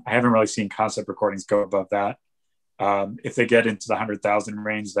 100,000. I haven't really seen concept recordings go above that. If they get into the 100,000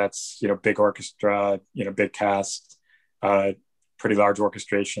 range, that's, big orchestra, big cast, pretty large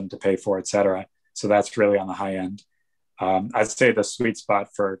orchestration to pay for, et cetera. So that's really on the high end. I'd say the sweet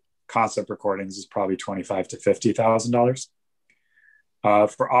spot for concept recordings is probably $25,000 to $50,000.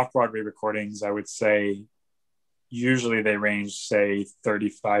 For off-Broadway recordings, I would say usually they range, say,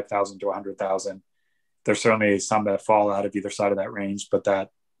 35,000 to 100,000. There's certainly some that fall out of either side of that range, but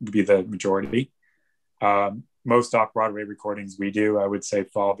that would be the majority. Most off-Broadway recordings we do, I would say,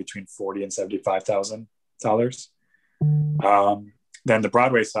 fall between $40,000 and $75,000. Then the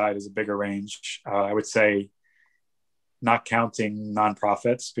Broadway side is a bigger range. I would say, not counting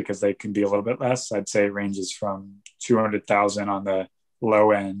nonprofits, because they can be a little bit less, I'd say it ranges from 200,000 on the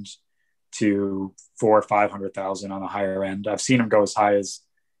low end to 400,000 or 500,000 on the higher end. I've seen them go as high as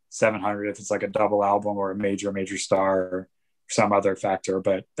 700 if it's like a double album or a major star or some other factor,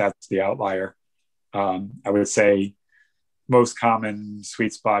 but that's the outlier. I would say most common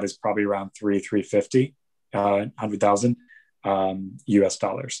sweet spot is probably around 350 $100,000 US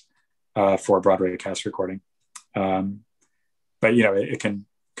dollars for a Broadway cast recording. But it can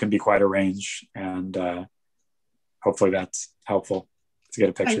be quite a range, and hopefully that's helpful to get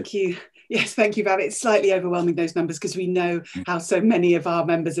a picture. Thank you. Yes, thank you, Bab. It's slightly overwhelming, those numbers, because we know how so many of our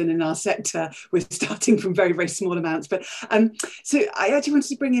members and in our sector, we're starting from very, very small amounts. But so I actually wanted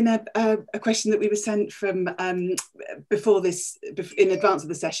to bring in a question that we were sent from before this, in advance of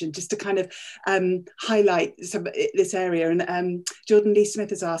the session, just to kind of highlight this area. And Jordan Lee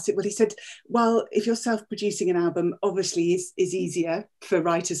Smith has asked it. Well, he said, well, if you're self-producing an album, obviously is easier for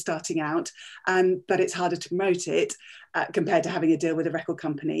writers starting out, but it's harder to promote it. Compared to having a deal with a record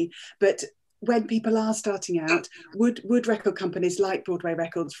company. But when people are starting out, would record companies like Broadway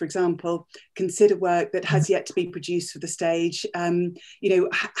Records, for example, consider work that has yet to be produced for the stage? How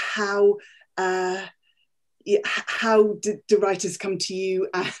do writers come to you,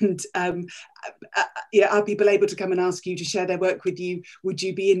 and are people able to come and ask you to share their work with you? Would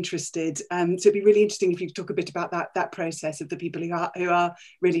you be interested? So it'd be really interesting if you could talk a bit about that process of the people who are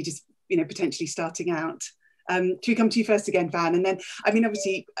really just potentially starting out. Should we come to you first again, Van? And then,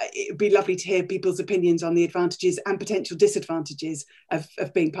 obviously, it'd be lovely to hear people's opinions on the advantages and potential disadvantages of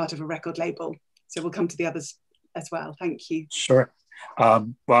being part of a record label. So we'll come to the others as well. Thank you. Sure.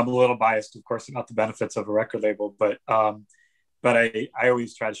 Well, I'm a little biased, of course, about the benefits of a record label, but I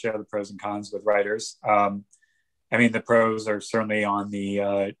always try to share the pros and cons with writers. The pros are certainly on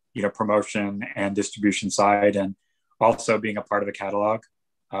the promotion and distribution side, and also being a part of the catalog.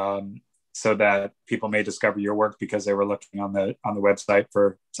 So that people may discover your work because they were looking on the website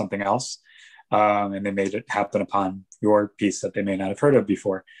for something else, and they made it happen upon your piece that they may not have heard of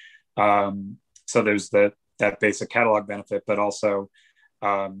before. So there's that basic catalog benefit, but also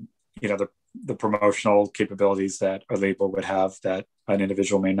the promotional capabilities that a label would have that an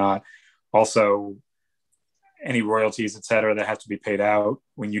individual may not. Also, any royalties, et cetera, that have to be paid out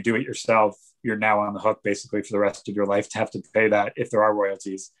when you do it yourself, you're now on the hook basically for the rest of your life to have to pay that if there are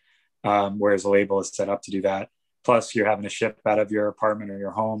royalties. Whereas a label is set up to do that. Plus, you're having to ship out of your apartment or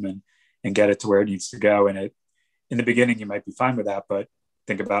your home and get it to where it needs to go. And in the beginning, you might be fine with that, but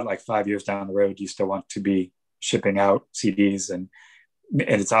think about like 5 years down the road, you still want to be shipping out CDs, and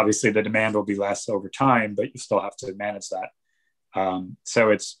it's obviously the demand will be less over time, but you still have to manage that. So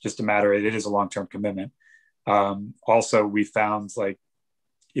it's just a matter. It is a long-term commitment. Also, we found I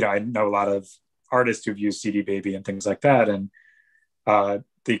know a lot of artists who've used CD Baby and things like that, and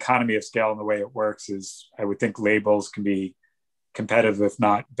the economy of scale and the way it works is, I would think labels can be competitive, if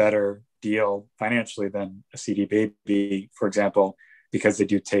not better deal financially than a CD Baby, for example, because they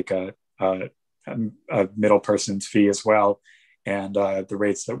do take a middle person's fee as well. And the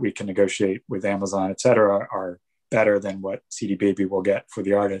rates that we can negotiate with Amazon, et cetera, are better than what CD Baby will get for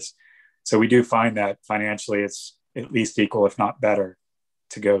the artist. So we do find that financially it's at least equal, if not better,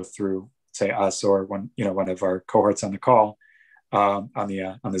 to go through, say, us or one of our cohorts on the call. On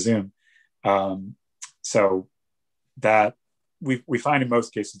the Zoom. So that we find in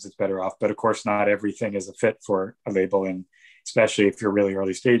most cases it's better off, but of course not everything is a fit for a label, and especially if you're really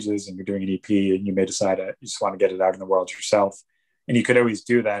early stages and you're doing an EP and you may decide you just want to get it out in the world yourself. And you could always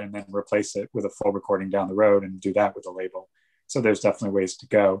do that and then replace it with a full recording down the road and do that with a label. So there's definitely ways to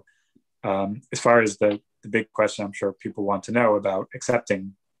go. As far as the big question, I'm sure people want to know about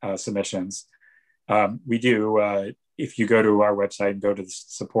accepting submissions. We do. If you go to our website and go to the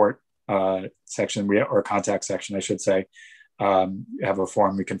support section, or contact section, I should say, have a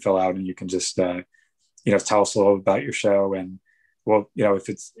form we can fill out, and you can just tell us a little about your show, and if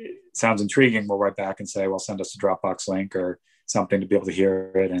it sounds intriguing, we'll write back and say, well, send us a Dropbox link or something to be able to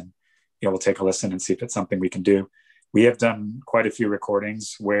hear it, and we'll take a listen and see if it's something we can do. We have done quite a few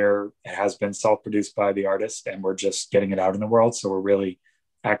recordings where it has been self-produced by the artist, and we're just getting it out in the world, so we're really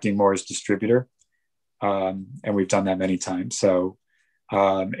acting more as distributor. And we've done that many times. So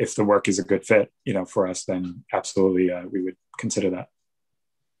if the work is a good fit, for us, then absolutely we would consider that.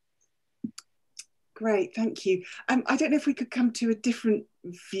 Great, thank you. I don't know if we could come to a different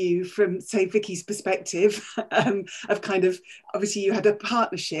view from, say, Vicky's perspective of kind of, obviously you had a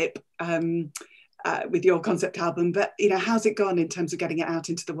partnership with your concept album, but how's it gone in terms of getting it out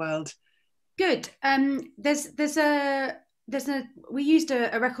into the world? Good. We used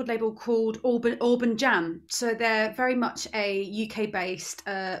a record label called Auburn Jam. So they're very much a UK-based,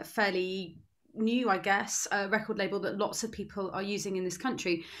 fairly new, I guess, record label that lots of people are using in this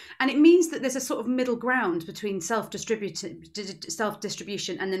country. And it means that there's a sort of middle ground between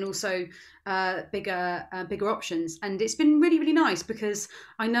self-distribution and then also bigger options. And it's been really, really nice because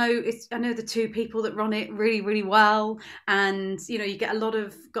I know the two people that run it really, really well, and you get a lot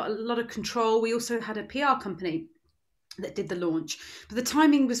of control. We also had a PR company that did the launch, but the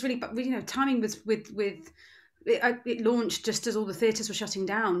timing was really, timing was with it launched just as all the theatres were shutting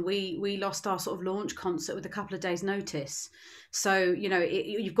down. We lost our sort of launch concert with a couple of days' notice. So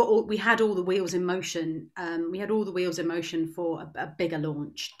we had all the wheels in motion. We had all the wheels in motion for a bigger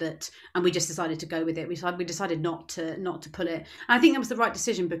launch and we just decided to go with it. We decided not to pull it. And I think that was the right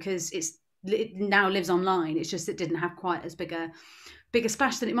decision because it now lives online. It's just it didn't have quite as big a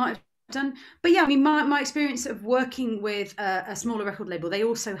splash than it might have done. But yeah, I mean, my experience of working with a smaller record label, they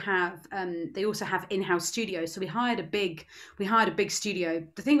also have in-house studios. So we hired a big studio.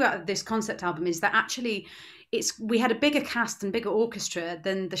 The thing about this concept album is that actually we had a bigger cast and bigger orchestra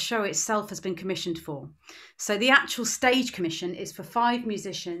than the show itself has been commissioned for. So the actual stage commission is for 5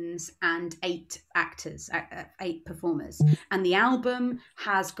 musicians and 8 actors, 8 performers. And the album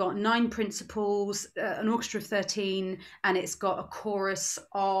has got 9 principals, an orchestra of 13, and it's got a chorus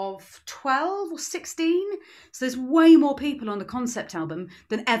of 12 or 16. So there's way more people on the concept album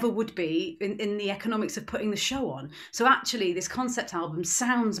than ever would be in the economics of putting the show on. So actually this concept album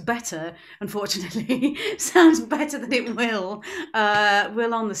sounds better, unfortunately, sounds better than it will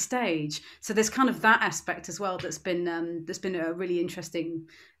on the stage. So there's kind of that aspect as well that's been a really interesting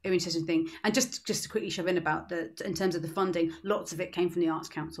thing. And just to quickly shove in about in terms of the funding, lots of it came from the Arts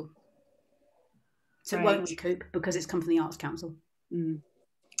Council. So It won't recoup because it's come from the Arts Council.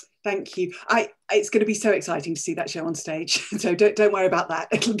 Thank you. It's going to be so exciting to see that show on stage. So don't worry about that.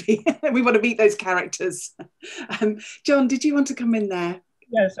 It'll be. We want to meet those characters. John, did you want to come in there?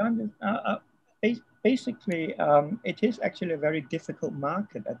 Yes, basically, it is actually a very difficult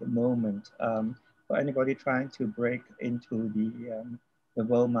market at the moment for anybody trying to break into the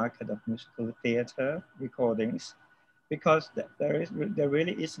world market of musical theatre recordings, because there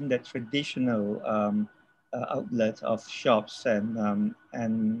really isn't that traditional outlet of shops and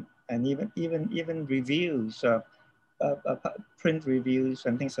even reviews, print reviews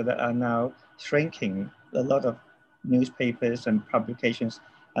and things like that are now shrinking. A lot of newspapers and publications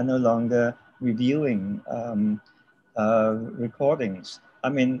are no longer reviewing recordings. I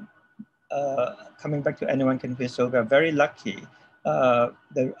mean, coming back to Anyone Can Hear So, we're very lucky.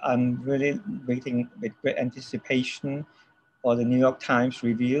 I'm really waiting with great anticipation for the New York Times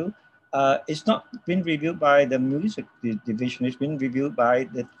review. It's not been reviewed by the music division, it's been reviewed by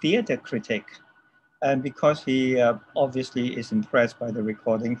the theater critic. And because he obviously is impressed by the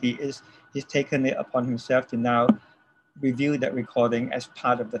recording, he's taken it upon himself to now review that recording as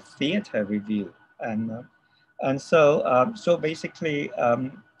part of the theater review. And so basically,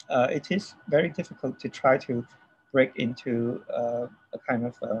 it is very difficult to try to break into a kind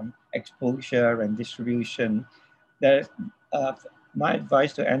of exposure and distribution. My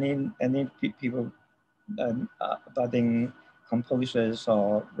advice to any people, budding composers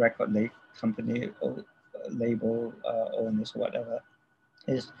or record company or label owners or whatever,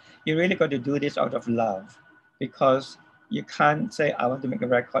 is you really got to do this out of love, because you can't say, I want to make a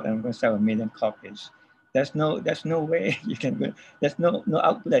record and I'm going to sell 1 million copies. There's no way you can. There's no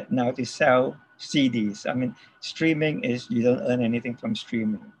outlet now to sell CDs. I mean, streaming is, you don't earn anything from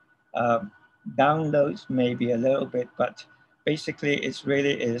streaming. Downloads maybe a little bit, but basically it's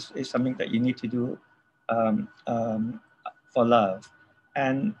really is something that you need to do for love.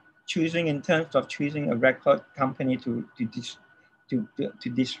 And in terms of choosing a record company to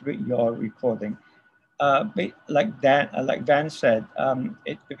distribute your recording, like Van said,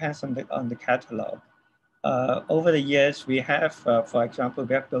 it depends on the catalog. Over the years, we have, for example,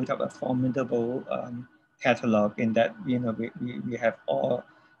 we have built up a formidable catalog in that, we have all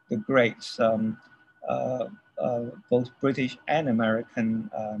the greats, both British and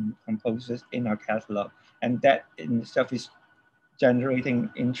American composers in our catalog. And that in itself is generating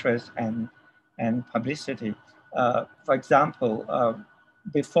interest and publicity. For example,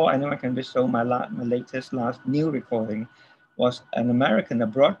 before Anyone Can Be So, my last new recording was a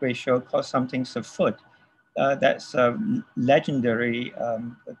Broadway show called Something's Afoot. That's a legendary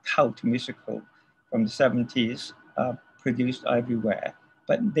cult musical from the 70s, produced everywhere,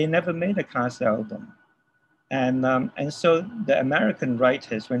 but they never made a cast album. And so the American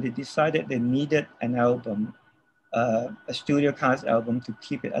writers, when they decided they needed an album, a studio cast album to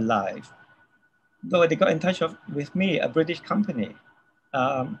keep it alive, though they got in touch with me, a British company.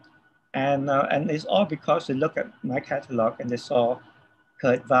 And it's all because they looked at my catalog and they saw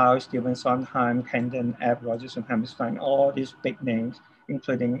Kurt Weill, Stephen Sondheim, Kendon, Ebb, Rodgers and Hammerstein, all these big names,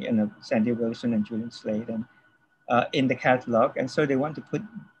 including Sandy Wilson and Julian Slade, in the catalog. And so they want to put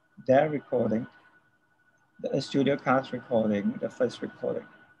their recording, the studio cast recording, the first recording,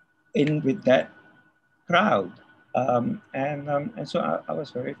 in with that crowd. And so I was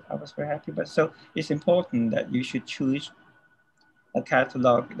very happy. But so it's important that you should choose a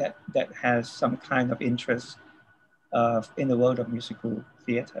catalog that has some kind of interest in the world of musical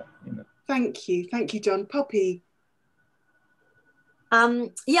theatre. Thank you, John. Poppy.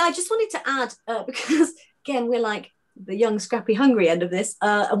 Yeah, I just wanted to add, because again, we're like the young, scrappy, hungry end of this,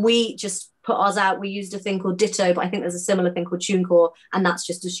 and we just put ours out. We used a thing called Ditto, but I think there's a similar thing called TuneCore, and that's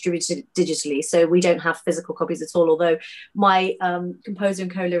just distributed digitally. So we don't have physical copies at all, although my composer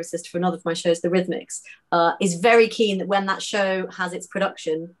and co-lyricist for another of my shows, The Rhythmics, is very keen that when that show has its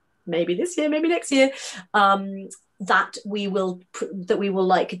production, maybe this year, maybe next year, that we will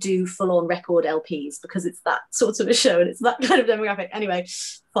like do full-on record LPs, because it's that sort of a show and it's that kind of demographic. Anyway,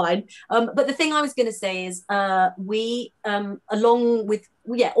 fine. But the thing I was going to say is we, along with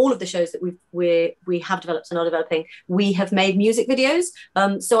all of the shows that we have developed and are developing, we have made music videos.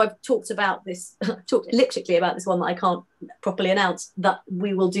 So I've talked about this, talked elliptically about this one that I can't properly announce, that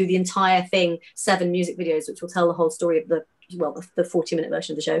we will do the entire thing, 7 music videos, which will tell the whole story of the 40-minute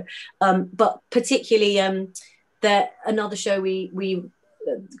version of the show. But particularly another show we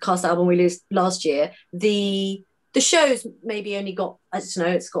cast album we released last year, the show's maybe only got, I don't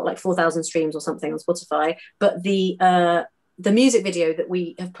know, it's got like 4,000 streams or something on Spotify, but the music video that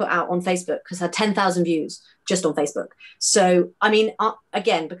we have put out on Facebook has had 10,000 views just on Facebook. So I mean,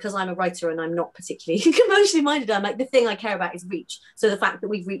 again, because I'm a writer and I'm not particularly commercially minded, I'm like, the thing I care about is reach. So the fact that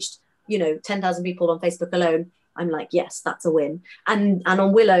we've reached 10,000 people on Facebook alone, I'm like, yes, that's a win. And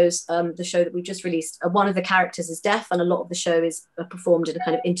on Willows, the show that we just released, one of the characters is deaf, and a lot of the show is performed in a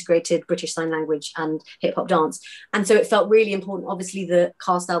kind of integrated British Sign Language and hip hop dance. And so it felt really important. Obviously, the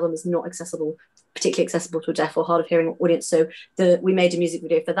cast album is not particularly accessible to a deaf or hard of hearing audience. So we made a music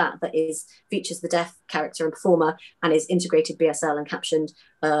video for that features the deaf character and performer and is integrated BSL and captioned,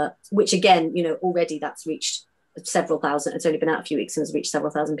 which again, already that's reached several thousand. It's only been out a few weeks and has reached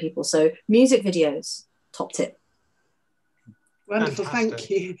several thousand people. So music videos, top tip. Wonderful,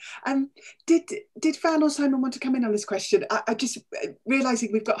 Fantastic. Thank you. Did Van or Simon want to come in on this question? I just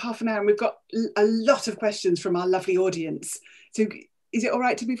realising we've got half an hour and we've got a lot of questions from our lovely audience. So is it all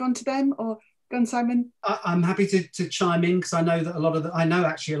right to move on to them, or go on, Simon? I'm happy to chime in, because I know that I know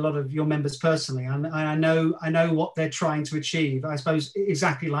actually a lot of your members personally, and I know what they're trying to achieve. I suppose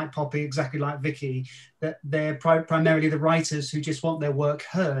exactly like Poppy, exactly like Vicky, that they're primarily the writers who just want their work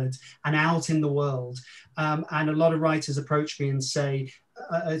heard and out in the world. And a lot of writers approach me and say,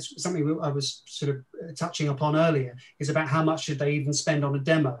 it's something I was sort of touching upon earlier, is about how much should they even spend on a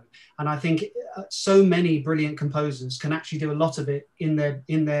demo. And I think so many brilliant composers can actually do a lot of it in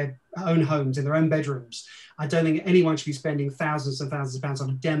their own homes, in their own bedrooms. I don't think anyone should be spending thousands and thousands of pounds on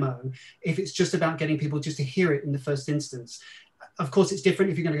a demo if it's just about getting people just to hear it in the first instance. Of course, it's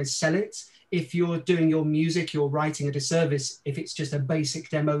different if you're going to go sell it. If you're doing your music, you're writing a disservice. If it's just a basic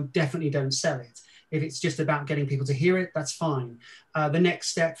demo, definitely don't sell it. If it's just about getting people to hear it, that's fine. The next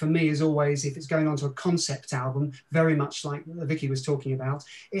step for me is always, if it's going on to a concept album, very much like Vicky was talking about,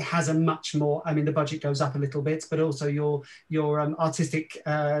 it has a much more, I mean, the budget goes up a little bit, but also your artistic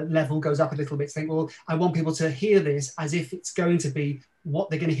level goes up a little bit. Think, well, I want people to hear this as if it's going to be what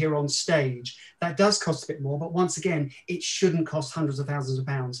they're going to hear on stage. That does cost a bit more, but once again, it shouldn't cost hundreds of thousands of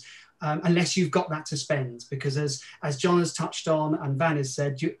pounds. Unless you've got that to spend, because as John has touched on and Van has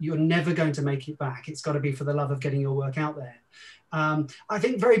said, you're never going to make it back. It's got to be for the love of getting your work out there. I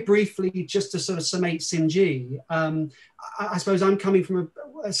think very briefly, just to sort of summate Simji, I suppose I'm coming from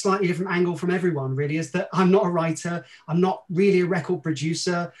a slightly different angle from everyone, really, is that I'm not a writer. I'm not really a record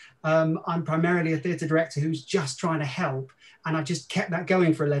producer. I'm primarily a theatre director who's just trying to help. And I've just kept that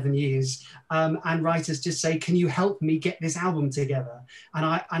going for 11 years. And writers just say, can you help me get this album together? And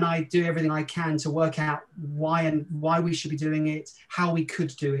I do everything I can to work out why we should be doing it, how we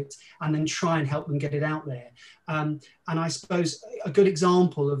could do it, and then try and help them get it out there. And I suppose a good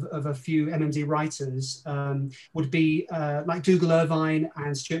example of a few MMD writers would be like Dougal Irvine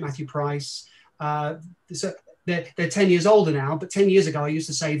and Stuart Matthew Price. So they're 10 years older now, but 10 years ago I used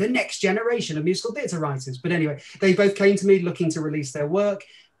to say the next generation of musical theatre writers. But anyway, they both came to me looking to release their work.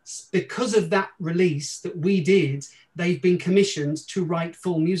 Because of that release that we did, they've been commissioned to write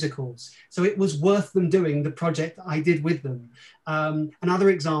full musicals. So it was worth them doing the project that I did with them. And other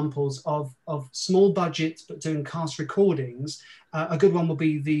examples of small budgets but doing cast recordings A good one will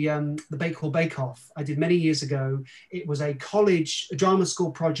be the Bake Hall Bake Off. I did many years ago. It was a college drama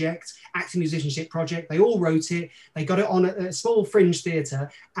school project, acting musicianship project. They all wrote it. They got it on a small fringe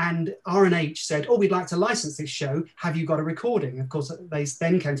theatre, and R&H said, "Oh, we'd like to license this show. Have you got a recording?" Of course, they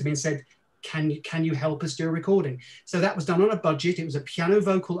then came to me and said, can you help us do a recording? So that was done on a budget. It was a piano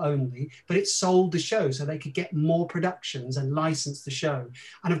vocal only, but it sold the show so they could get more productions and license the show.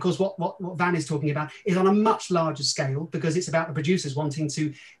 And of course, what Van is talking about is on a much larger scale, because it's about the producers wanting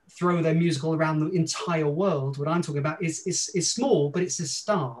to throw their musical around the entire world. What I'm talking about is small, but it's a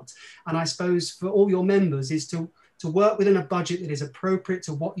start. And I suppose for all your members is to work within a budget that is appropriate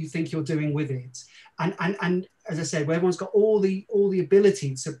to what you think you're doing with it. And as I said, where everyone's got all the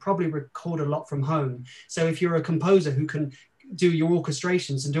ability to probably record a lot from home. So if you're a composer who can do your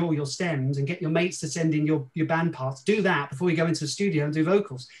orchestrations and do all your stems and get your mates to send in your band parts, do that before you go into the studio and do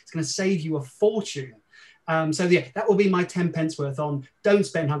vocals. It's going to save you a fortune. So yeah, that will be my 10 pence worth on don't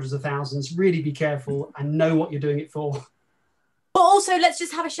spend hundreds of thousands, really be careful and know what you're doing it for. But also, let's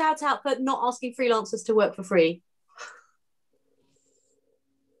just have a shout out for not asking freelancers to work for free.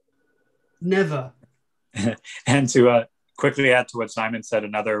 Never. And to quickly add to what Simon said,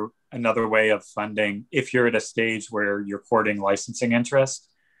 another way of funding, if you're at a stage where you're courting licensing interest,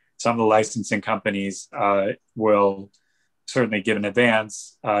 some of the licensing companies will certainly give an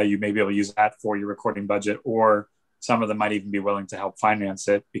advance. You may be able to use that for your recording budget, or some of them might even be willing to help finance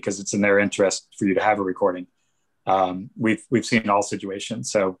it because it's in their interest for you to have a recording. We've seen all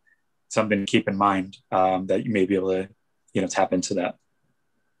situations, so something to keep in mind that you may be able to tap into that.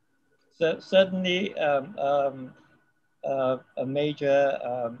 So certainly, a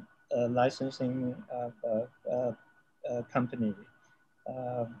major licensing company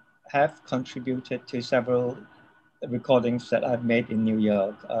have contributed to several recordings that I've made in New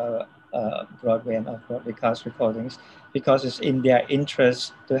York, Broadway and off-Broadway cast recordings, because it's in their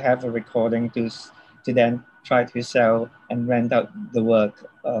interest to have a recording to then try to sell and rent out the work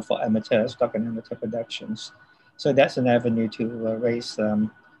for amateur stock and amateur productions. So that's an avenue to raise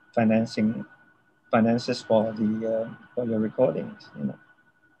finances for your recordings,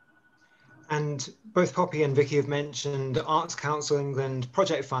 And both Poppy and Vicky have mentioned Arts Council England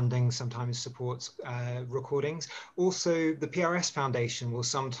project funding sometimes supports recordings. Also, the PRS Foundation will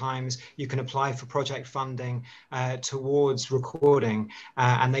sometimes, you can apply for project funding towards recording,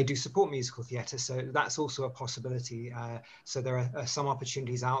 and they do support musical theatre, so that's also a possibility. So there are some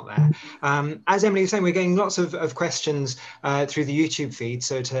opportunities out there. As Emily was saying, we're getting lots of questions through the YouTube feed,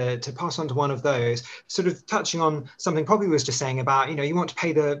 so to pass on to one of those, sort of touching on something Poppy was just saying about, you want to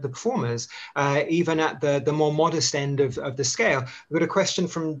pay the performers, even at the more modest end of the scale. We've got a question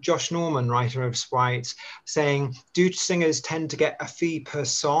from Josh Norman, writer of Sprites, saying, do singers tend to get a fee per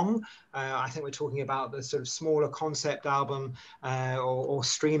song? I think we're talking about the sort of smaller concept album or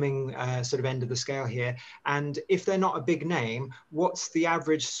streaming sort of end of the scale here. And if they're not a big name, what's the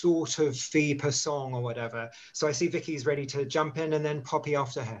average sort of fee per song or whatever? So I see Vicky's ready to jump in, and then Poppy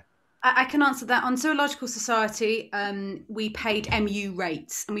after her. I can answer that. On Zoological Society, we paid MU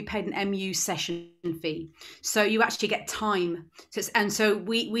rates and we paid an MU session fee. So you actually get time. So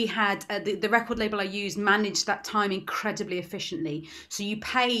we had, the record label I used managed that time incredibly efficiently. So you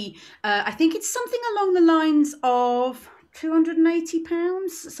pay, I think it's something along the lines of £280.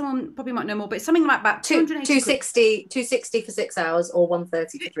 Someone probably might know more, but it's something like about 260 for 6 hours or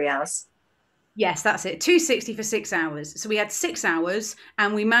 130 for 3 hours. Yes, that's it. 260 for 6 hours. So we had 6 hours,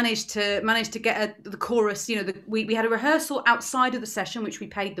 and we managed to get the chorus. We had a rehearsal outside of the session, which we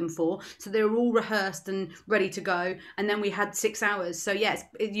paid them for. So they were all rehearsed and ready to go. And then we had 6 hours. So yes,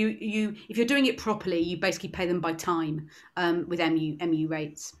 if you're doing it properly, you basically pay them by time with MU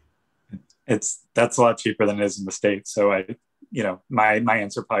rates. That's a lot cheaper than it is in the States. So my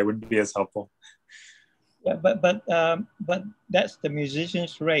answer probably wouldn't be as helpful. Yeah, but that's the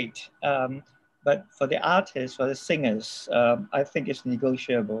musician's rate. But for the artists, for the singers, I think it's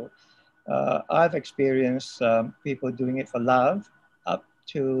negotiable. I've experienced people doing it for love, up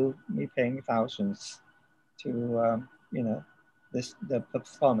to me paying thousands to the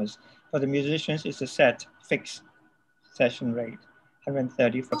performers. For the musicians, it's a set fixed session rate,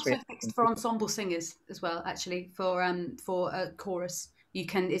 130 for 3 hours. Also fixed for ensemble singers as well, actually, for a chorus.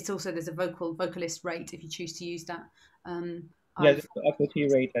 There's a vocalist rate if you choose to use that. The equity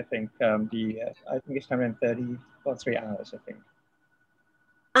rate, I think I think it's 130 for 3 hours, I think.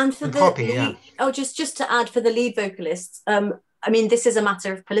 And for just to add, for the lead vocalists, this is a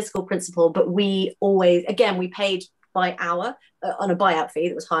matter of political principle, but we paid by hour on a buyout fee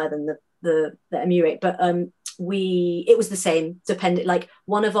that was higher than the MU rate, but it was the same, dependent. Like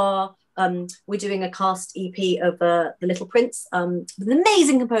one of our we're doing a cast EP of The Little Prince with an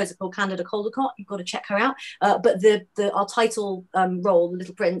amazing composer called Candida Caldecott. You've got to check her out. But our title role, The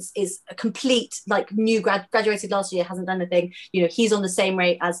Little Prince, is a complete, like, new graduated last year, hasn't done anything. You know, he's on the same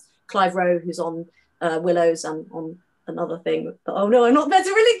rate as Clive Rowe, who's on Willows and on another thing. But, oh no, I'm not there to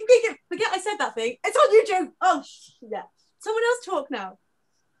really forget I said that thing. It's on YouTube. Oh, yeah. Someone else talk now.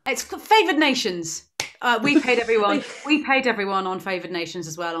 It's Favoured Nations. We paid everyone. We paid everyone on Favoured Nations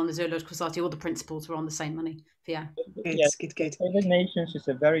as well on the Zoological Society. All the principals were on the same money. Yeah. Yes, good. Favoured Nations is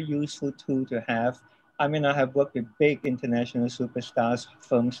a very useful tool to have. I mean, I have worked with big international superstars,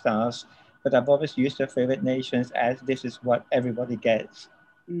 film stars, but I've always used the Favoured Nations as this is what everybody gets.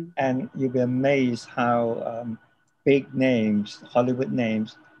 And you'll be amazed how big names, Hollywood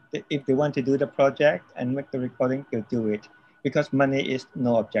names, if they want to do the project and make the recording, they'll do it because money is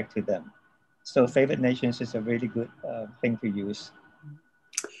no object to them. So Favoured Nations is a really good thing to use.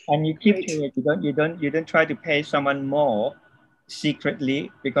 And you keep to it. You don't try to pay someone more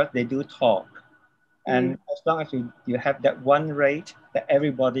secretly because they do talk. And as long as you have that one rate that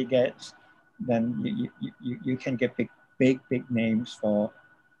everybody gets, then you can get big names for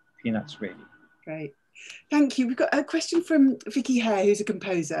peanuts, really. Great. Thank you. We've got a question from Vicky Hare, who's a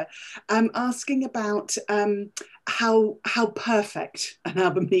composer, asking about how perfect an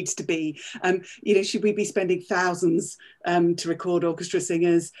album needs to be. You know, should we be spending thousands to record orchestra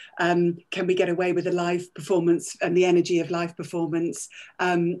singers? Can we get away with a live performance and the energy of live performance?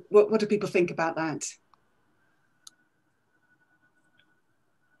 What do people think about that?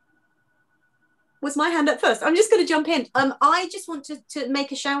 Was my hand up first? I'm just going to jump in. I just want to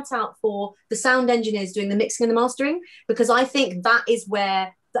make a shout out for the sound engineers doing the mixing and the mastering, because I think that is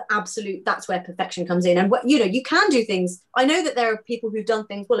where that's where perfection comes in. And you know, you can do things. I know that there are people who've done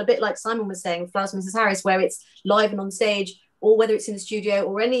things, well, a bit like Simon was saying, Flowers for Mrs. Harris, where it's live and on stage, or whether it's in the studio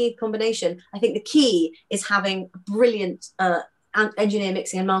or any combination. I think the key is having brilliant engineer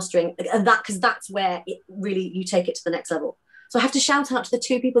mixing and mastering, and because that's where it really, you take it to the next level. So I have to shout out to the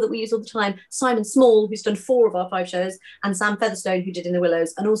two people that we use all the time, Simon Small, who's done 4 of our 5 shows, and Sam Featherstone, who did In the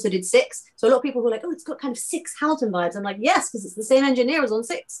Willows and also did 6. So a lot of people were like, oh, it's got kind of 6 Hamilton vibes. I'm like, yes, because it's the same engineer as on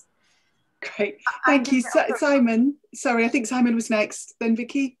 6. Great. Thank you, Simon. Sorry, I think Simon was next, then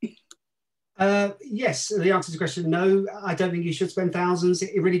Vicky. Yes, the answer to the question, no, I don't think you should spend thousands.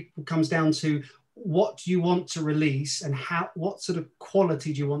 It really comes down to what do you want to release and what sort of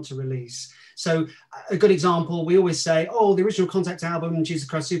quality do you want to release. So a good example, we always say, oh, the original Contact album, Jesus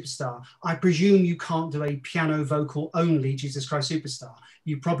Christ Superstar. I presume you can't do a piano vocal only Jesus Christ Superstar.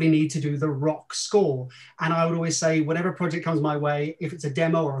 You probably need to do the rock score. And I would always say, whatever project comes my way, if it's a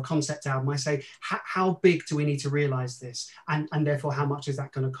demo or a concept album, I say, how big do we need to realize this? And therefore, how much is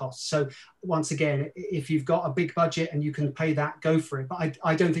that going to cost? So once again, if you've got a big budget and you can pay that, go for it. But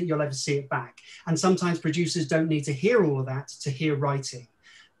I don't think you'll ever see it back. And sometimes producers don't need to hear all of that to hear writing.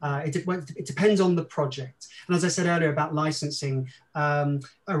 It depends on the project. And as I said earlier about licensing, a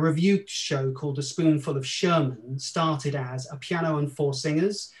review show called A Spoonful of Sherman started as a piano and 4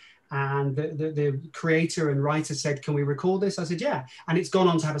 singers. And the creator and writer said, can we record this? I said, yeah. And it's gone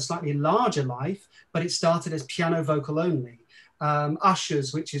on to have a slightly larger life, but it started as piano vocal only.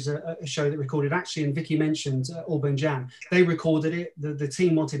 Ushers, which is a show that recorded, actually, and Vicky mentioned Auburn Jam, they recorded it. The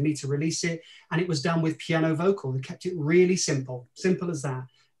team wanted me to release it, and it was done with piano vocal. They kept it really simple as that.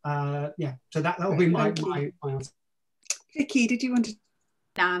 Yeah, so that will be my answer. Vicky, did you want to?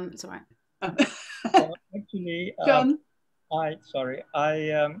 It's all right. Actually, John?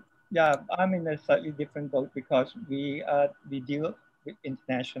 Yeah, I'm in a slightly different boat because we deal with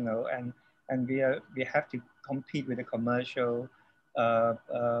international and we have to compete with the commercial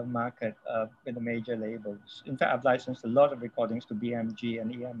market with the major labels. In fact, I've licensed a lot of recordings to BMG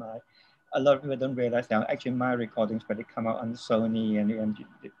and EMI. A lot of people don't realize they are actually my recordings, but they come out on Sony and EMG,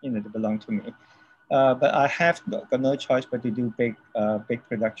 you know, they belong to me. But I have got no choice but to do big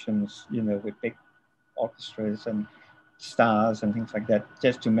productions, you know, with big orchestras and stars and things like that,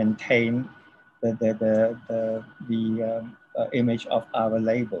 just to maintain the image of our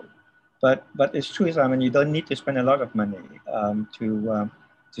label. But it's true, Simon, you don't need to spend a lot of money to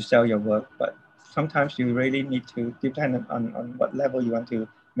sell your work. But sometimes you really need to depend on what level you want to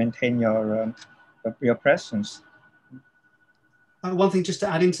maintain your presence. One thing just to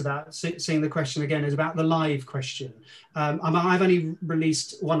add into that, seeing the question again, is about the live question. I've only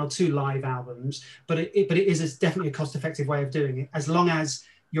released 1 or 2 live albums, but it is definitely a cost-effective way of doing it, as long as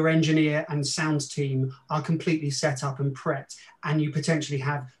your engineer and sound team are completely set up and prepped, and you potentially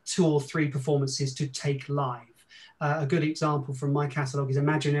have 2 or 3 performances to take live. A good example from my catalogue is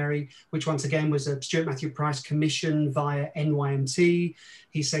Imaginary, which once again was a Stuart Matthew Price commission via NYMT.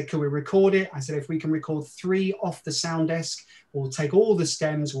 He said, could we record it? I said, if we can record 3 off the sound desk, we'll take all the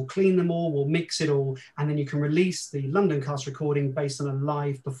stems, we'll clean them all, we'll mix it all, and then you can release the London cast recording based on a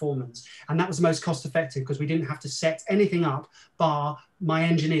live performance. And that was the most cost effective because we didn't have to set anything up bar my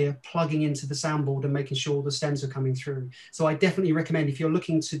engineer plugging into the soundboard and making sure all the stems are coming through. So I definitely recommend, if you're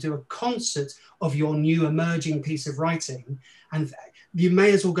looking to do a concert of your new emerging piece of writing, and you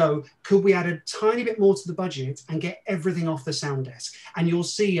may as well go, could we add a tiny bit more to the budget and get everything off the sound desk? And you'll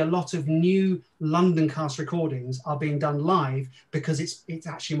see a lot of new London cast recordings are being done live because it's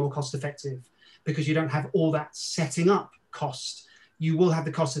actually more cost effective, because you don't have all that setting up cost. You will have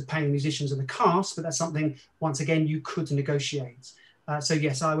the cost of paying musicians and the cast, but that's something, once again, you could negotiate. So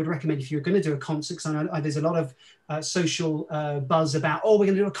yes, I would recommend, if you're going to do a concert, because I know there's a lot of social buzz about, oh, we're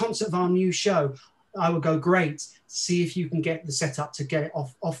going to do a concert of our new show. I would go, great, see if you can get the setup to get it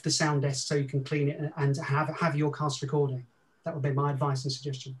off the sound desk so you can clean it and have your cast recording. That would be my advice and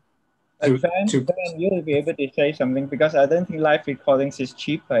suggestion. Ben, you'll be able to say something, because I don't think live recordings is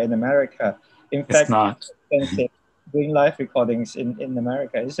cheaper in America. In fact, it's not expensive doing live recordings in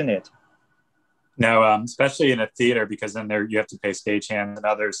America, isn't it? No, especially in a theater, because then you have to pay stagehands and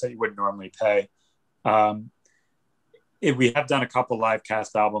others that you wouldn't normally pay. We have done a couple live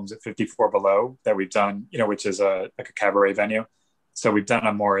cast albums at 54 Below that we've done, which is like a cabaret venue. So we've done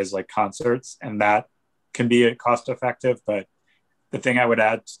them more as like concerts, and that can be cost effective. But the thing I would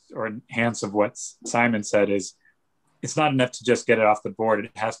add or enhance of what Simon said is, it's not enough to just get it off the board.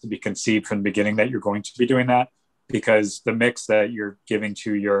 It has to be conceived from the beginning that you're going to be doing that, because the mix that you're giving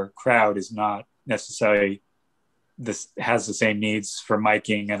to your crowd is not necessarily has the same needs for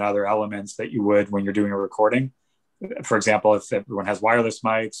miking and other elements that you would when you're doing a recording. For example, if everyone has wireless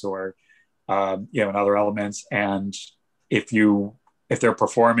mics or and other elements, and if they're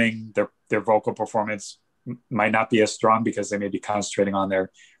performing, their vocal performance might not be as strong because they may be concentrating on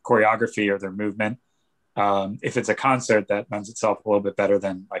their choreography or their movement. If it's a concert, that lends itself a little bit better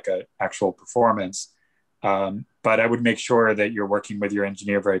than like an actual performance. But I would make sure that you're working with your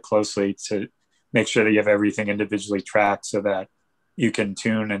engineer very closely to make sure that you have everything individually tracked so that you can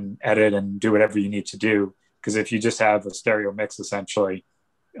tune and edit and do whatever you need to do. Because if you just have a stereo mix, essentially,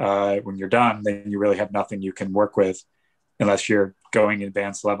 when you're done, then you really have nothing you can work with, unless you're going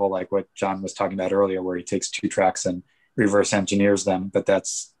advanced level, like what John was talking about earlier, where he takes 2 tracks and reverse engineers them. But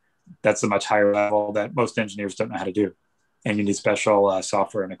that's a much higher level that most engineers don't know how to do. And you need special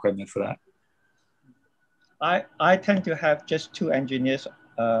software and equipment for that. I tend to have just 2 engineers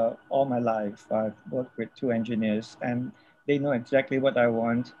all my life. I've worked with 2 engineers, and they know exactly what I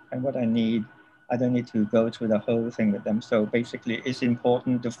want and what I need. I don't need to go through the whole thing with them. So basically, it's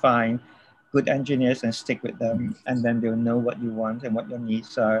important to find good engineers and stick with them, and then they'll know what you want and what your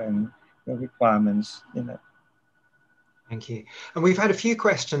needs are and your requirements. Thank you. And we've had a few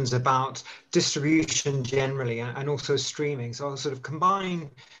questions about distribution generally and also streaming. So I'll sort of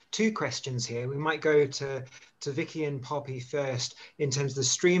combine 2 questions here. We might go to Vicky and Poppy first in terms of the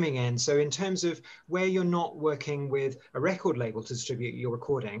streaming end. So in terms of where you're not working with a record label to distribute your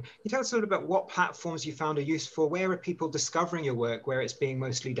recording, can you tell us a little bit about what platforms you found are useful? Where are people discovering your work, where it's being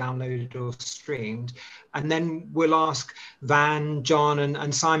mostly downloaded or streamed? And then we'll ask Van, John,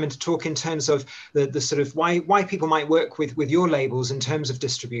 and Simon to talk in terms of the sort of why people might work with your labels in terms of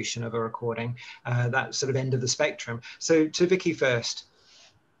distribution of a recording, that sort of end of the spectrum. So to Vicky first.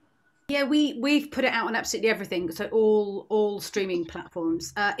 Yeah, we've put it out on absolutely everything. So all streaming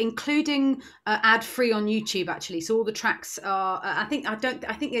platforms, including ad-free on YouTube, actually. So all the tracks are. I think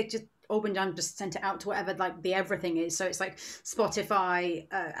they just. Auburn John just sent it out to whatever like the everything is. So it's like Spotify,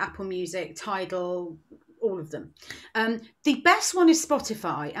 Apple Music, Tidal, all of them. The best one is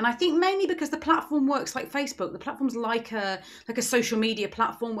Spotify, and I think mainly because the platform works like Facebook. The platform's like a social media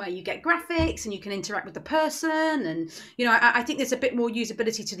platform where you get graphics and you can interact with the person, and I think there's a bit more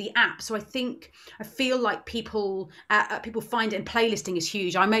usability to the app. So I feel like people find it, and playlisting is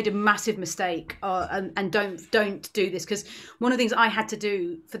huge. I made a massive mistake, and don't do this, because one of the things I had to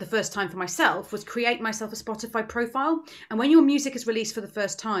do for the first time for myself was create myself a Spotify profile. And when your music is released for the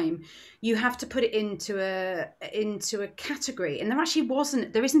first time, you have to put it into a category, and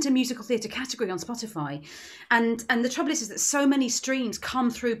there isn't a musical theatre category on Spotify, and the trouble is that so many streams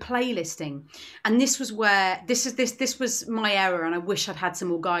come through playlisting, and this was my error, and I wish I'd had some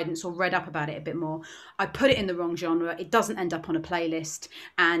more guidance or read up about it a bit more. I put it in the wrong genre. It doesn't end up on a playlist,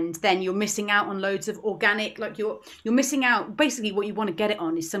 and then you're missing out on loads of organic, like you're missing out. Basically what you want to get it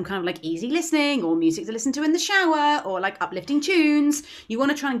on is some kind of like easy listening or music to listen to in the shower or like uplifting tunes. You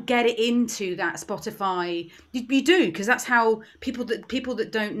want to try and get it into that Spotify you do, because that's how people that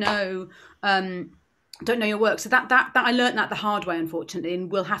don't know your work. So that I learned that the hard way, unfortunately,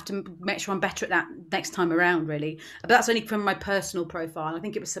 and we'll have to make sure I'm better at that next time around, really. But that's only from my personal profile. I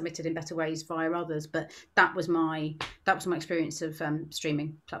think it was submitted in better ways via others, but that was my experience of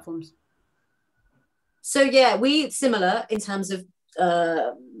streaming platforms. So yeah, we similar in terms of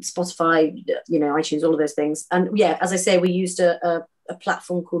Spotify, iTunes, all of those things. And yeah, as I say, we used a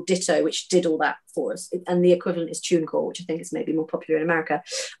platform called Ditto, which did all that for us. And the equivalent is TuneCore, which I think is maybe more popular in America.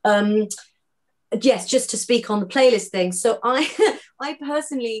 Yes, just to speak on the playlist thing. So I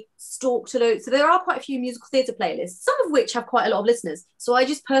personally stalked a load. So there are quite a few musical theatre playlists, some of which have quite a lot of listeners. So I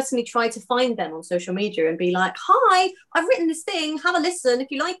just personally try to find them on social media and be like, hi, I've written this thing, have a listen.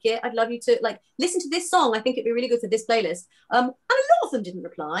 If you like it, I'd love you to listen to this song. I think it'd be really good for this playlist. And a lot of them didn't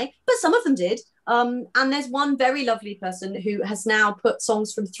reply, but some of them did. And there's one very lovely person who has now put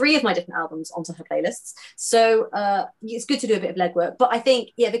songs from 3 of my different albums onto her playlists. So it's good to do a bit of legwork. But I think,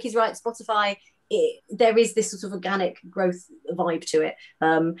 yeah, Vicky's right, Spotify, there is this sort of organic growth vibe to it.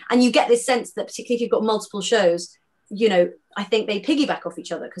 And you get this sense that particularly if you've got multiple shows, I think they piggyback off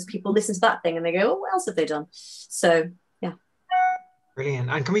each other because people listen to that thing and they go, oh, what else have they done? So, yeah. Brilliant.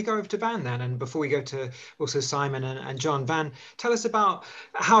 And can we go over to Van then? And before we go to also Simon and John, Van, tell us about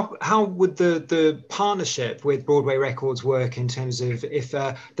how would the partnership with Broadway Records work in terms of if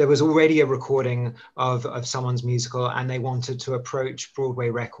there was already a recording of someone's musical and they wanted to approach Broadway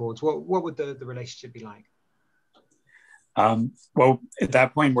Records, what would the relationship be like? Well, at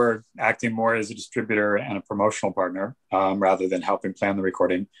that point, we're acting more as a distributor and a promotional partner rather than helping plan the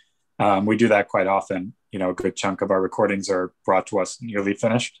recording. We do that quite often. A good chunk of our recordings are brought to us nearly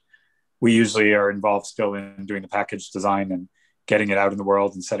finished. We usually are involved still in doing the package design and getting it out in the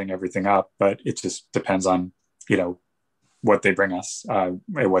world and setting everything up, but it just depends on, what they bring us, at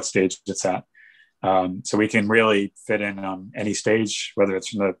what stage it's at. So we can really fit in on any stage, whether it's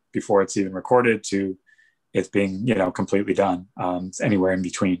from before it's even recorded to it's being, completely done. It's anywhere in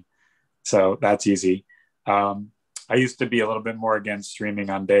between. So that's easy. I used to be a little bit more against streaming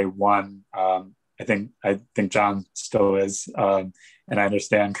on day one. I think John still is, and I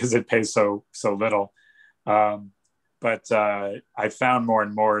understand because it pays so little. But I found more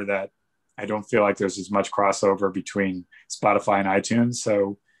and more that I don't feel like there's as much crossover between Spotify and iTunes.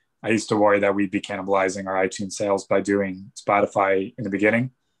 So I used to worry that we'd be cannibalizing our iTunes sales by doing Spotify in the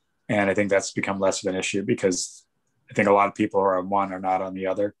beginning. And I think that's become less of an issue because I think a lot of people are on one or not on the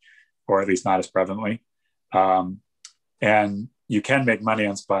other, or at least not as prevalently. And you can make money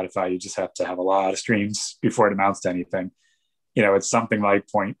on Spotify. You just have to have a lot of streams before it amounts to anything. It's something like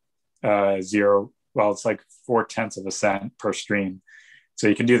 0.0. Well, it's like 0.4 of a cent per stream. So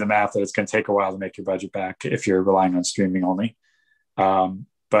you can do the math that it's going to take a while to make your budget back if you're relying on streaming only.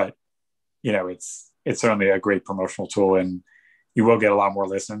 But it's certainly a great promotional tool, and you will get a lot more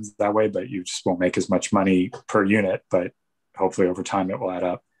listens that way, but you just won't make as much money per unit. But hopefully over time it will add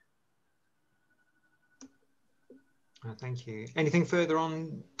up. Thank you. Anything further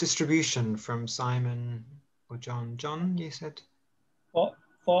on distribution from Simon or John? John, you said? For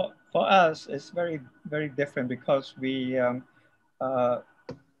us, it's very, very different because we've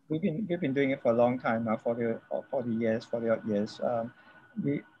been doing it for a long time now, 40 odd years.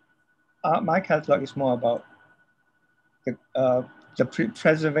 My catalog is more about the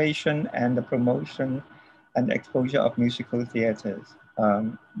preservation and the promotion and the exposure of musical theaters,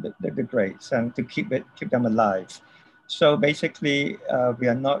 the greats, and to keep them alive. So basically, we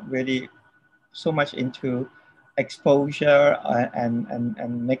are not really so much into exposure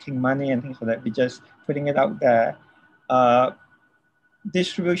and making money and things like that. We're just putting it out there.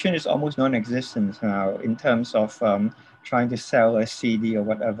 Distribution is almost non-existent now in terms of trying to sell a CD or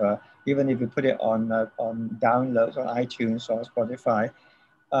whatever. Even if you put it on downloads on iTunes or Spotify,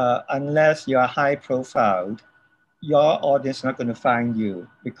 unless you are high profile, your audience is not going to find you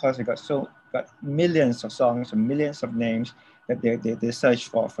because they got millions of songs and millions of names that they search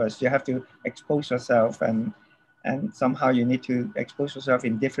for first. You have to expose yourself, and somehow you need to expose yourself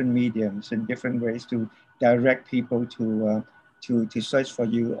in different mediums, in different ways to direct people to search for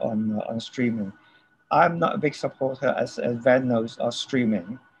you on streaming. I'm not a big supporter, as Van knows, of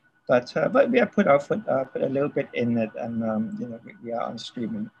streaming, but we have put a little bit in it, and we are on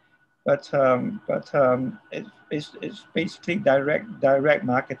streaming. But it's basically direct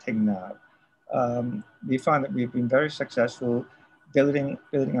marketing now. We found that we've been very successful building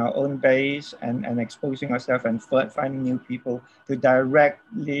our own base and exposing ourselves and finding new people to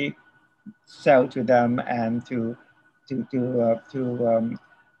directly sell to them and to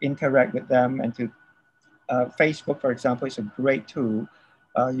interact with them, and to Facebook, for example, is a great tool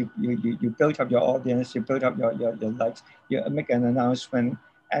You build up your audience, you build up your likes, you make an announcement,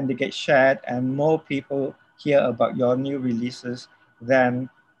 and they get shared, and more people hear about your new releases than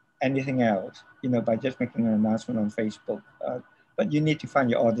anything else, by just making an announcement on Facebook. But you need to find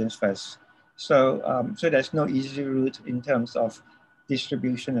your audience first. So there's no easy route in terms of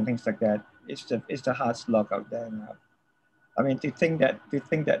distribution and things like that. It's the hard slog out there now. I mean, to think that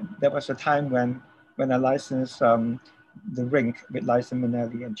there was a time when I licensed The Rink with Liza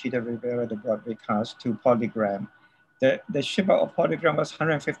Minnelli and Chita Rivera, the Broadway cast, to Polygram. The shipment of Polygram was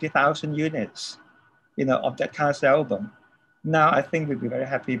 150,000 units, of that cast album. Now I think we'd be very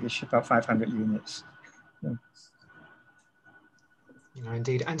happy if we ship out 500 units.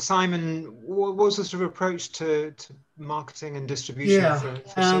 Indeed. And Simon, what was the sort of approach to marketing and distribution for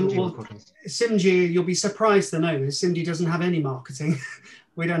Simji recordings? Simji, you'll be surprised to know this, Simji doesn't have any marketing.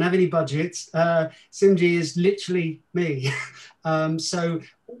 We don't have any budget. Simji is literally me. So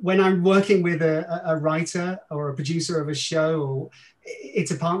when I'm working with a writer or a producer of a show, or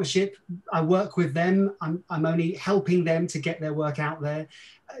it's a partnership, I work with them. I'm only helping them to get their work out there.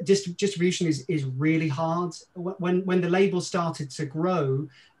 Distribution is really hard. When the label started to grow,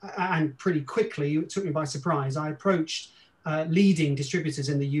 and pretty quickly, it took me by surprise, I approached leading distributors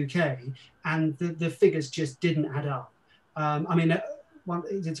in the UK, and the figures just didn't add up. I mean,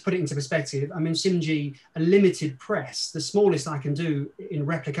 to put it into perspective, I mean, Simji, a limited press, the smallest I can do in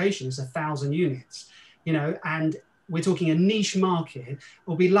replication is 1,000 units, and we're talking a niche market.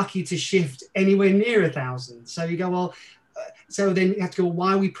 We'll be lucky to shift anywhere near 1,000. So you go, well, so then you have to go,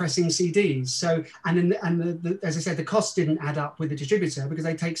 why are we pressing CDs? So, and as I said, the cost didn't add up with the distributor because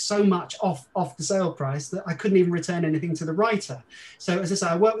they take so much off the sale price that I couldn't even return anything to the writer. So as I say,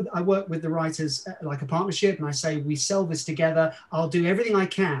 I work with the writers like a partnership, and I say, we sell this together. I'll do everything I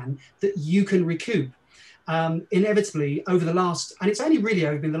can that you can recoup. Inevitably over the last, and it's only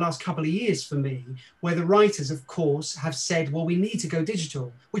really been the last couple of years for me, where the writers, of course, have said, well, we need to go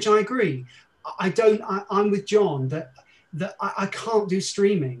digital, which I agree. I'm with John that I can't do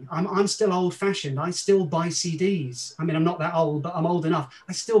streaming. I'm still old fashioned. I still buy CDs. I mean, I'm not that old, but I'm old enough.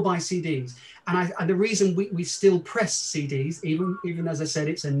 I still buy CDs. And the reason we still press CDs, even as I said,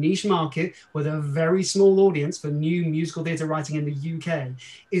 it's a niche market with a very small audience for new musical theatre writing in the UK,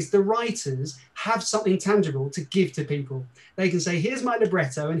 is the writers have something tangible to give to people. They can say, here's my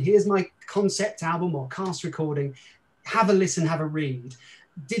libretto and here's my concept album or cast recording. Have a listen, have a read.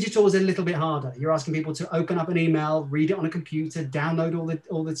 Digital is a little bit harder. You're asking people to open up an email, read it on a computer, download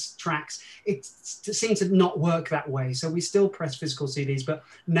all the tracks. It seems to not work that way. So we still press physical CDs, but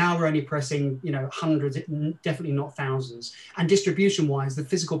now we're only pressing, hundreds, definitely not thousands. And distribution-wise, the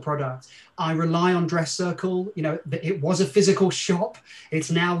physical product, I rely on Dress Circle. It was a physical shop.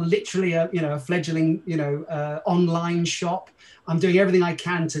 It's now literally a fledgling, online shop. I'm doing everything I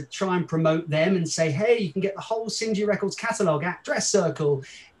can to try and promote them and say, hey, you can get the whole Simji Records catalogue at Dress Circle.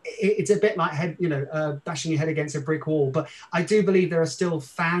 It's a bit like bashing your head against a brick wall, but I do believe there are still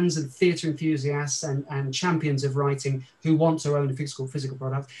fans and theatre enthusiasts and champions of writing who want to own a physical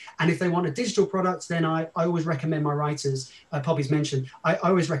product. And if they want a digital product, then I always recommend my writers, Poppy's mentioned, I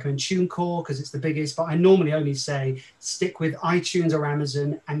always recommend TuneCore because it's the biggest, but I normally only say stick with iTunes or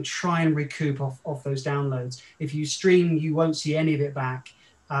Amazon and try and recoup off those downloads. If you stream, you won't see any of it back.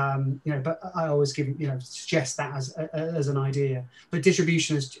 But I always suggest that as an idea. But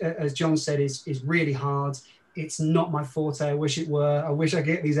distribution, as John said, is really hard. It's not my forte. I wish it were. I wish I could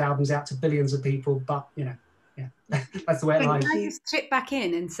get these albums out to billions of people, but that's the way it lies. Can I just chip back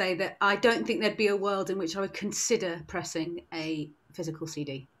in and say that I don't think there'd be a world in which I would consider pressing a physical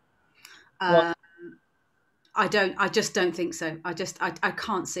CD. I just don't think so. I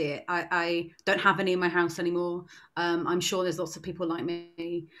can't see it. I don't have any in my house anymore. I'm sure there's lots of people like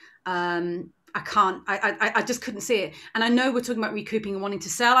me. I just couldn't see it. And I know we're talking about recouping and wanting to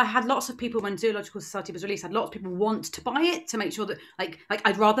sell. I had lots of people when Zoological Society was released, I had lots of people want to buy it to make sure that like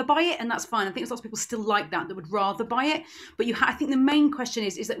I'd rather buy it, and that's fine. I think there's lots of people still like that would rather buy it. But I think the main question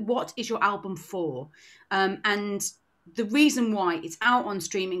is that what is your album for? And the reason why it's out on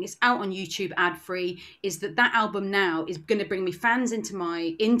streaming, it's out on YouTube ad-free, is that album now is going to bring me fans into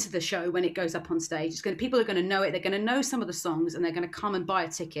the show when it goes up on stage. People are going to know it. They're going to know some of the songs, and they're going to come and buy a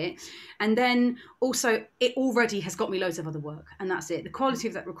ticket. And then also, it already has got me loads of other work, and that's it. The quality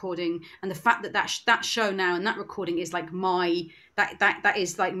of that recording and the fact that show now and that recording is like that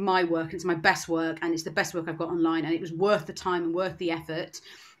is like my work. And it's my best work, and it's the best work I've got online, and it was worth the time and worth the effort.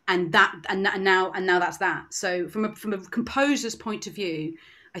 And now that's that. So from a composer's point of view,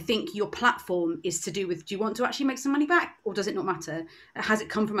 I think your platform is to do with, do you want to actually make some money back, or does it not matter? Has it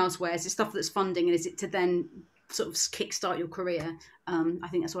come from elsewhere? Is it stuff that's funding, and is it to then sort of kickstart your career. I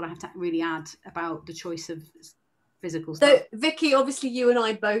think that's what I have to really add about the choice of physical stuff. So Vicky, obviously you and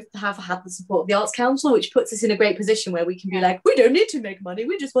I both have had the support of the Arts Council, which puts us in a great position where we can be like, we don't need to make money,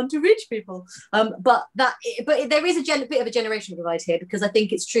 we just want to reach people. But there is a bit of a generational divide here, because I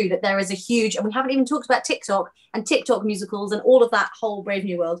think it's true that there is a huge, and we haven't even talked about TikTok and TikTok musicals and all of that whole Brave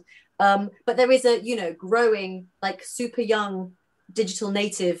New World. But there is a, you know, growing, like, super young digital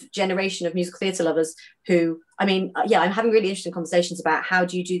native generation of musical theatre lovers who, I mean, I'm having really interesting conversations about how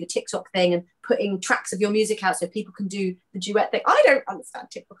do you do the TikTok thing and putting tracks of your music out so people can do the duet thing. I don't understand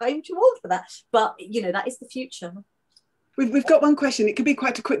TikTok, I'm too old for that, but you know, that is the future. We've got one question. It could be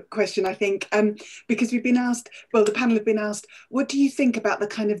quite a quick question, I think, because we've been asked, well, the panel have been asked, what do you think about the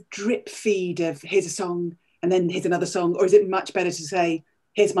kind of drip feed of here's a song and then here's another song, or is it much better to say,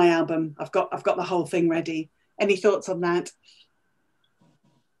 here's my album, I've got the whole thing ready? Any thoughts on that?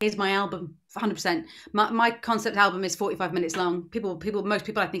 Here's my album, 100%. My concept album is 45 minutes long. Most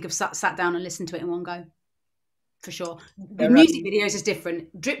people I think have sat down and listened to it in one go, for sure. The music videos is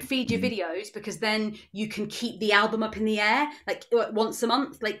different. Drip feed your videos, because then you can keep the album up in the air, like once a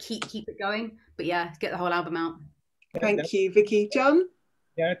month, like keep it going. But yeah, get the whole album out. Thank you, Vicky. John?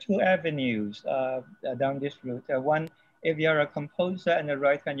 There are two avenues down this route. One, if you're a composer and a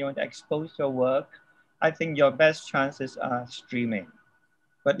writer and you want to expose your work, I think your best chances are streaming.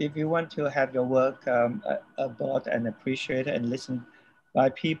 But if you want to have your work bought and appreciated and listened by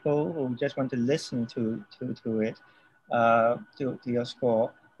people who just want to listen to it, to your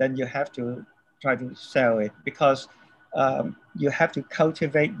score, then you have to try to sell it, because you have to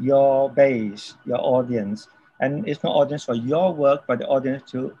cultivate your base, your audience. And it's not audience for your work, but the audience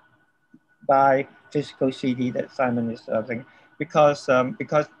to buy physical CD that Simon is saying. Because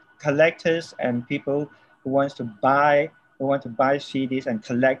collectors and people who want to buy CDs and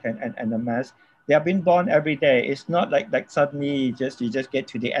collect and amass, they are being born every day. It's not like suddenly you just get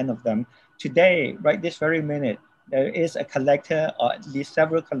to the end of them. Today, right this very minute, there is a collector, or at least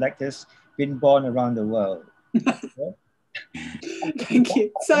several collectors being born around the world. Thank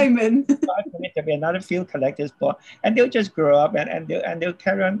you, Simon. There'll be another few collectors born, and they'll just grow up and they'll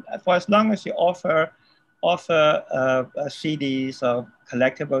carry on for as long as you offer CDs or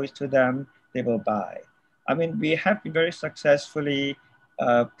collectibles to them, they will buy. I mean, we have been very successfully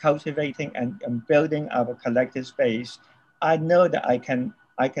cultivating and building our collective space. I know that I can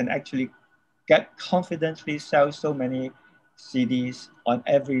actually get confidently sell so many CDs on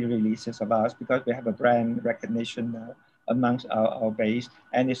every releases of ours, because we have a brand recognition now amongst our base,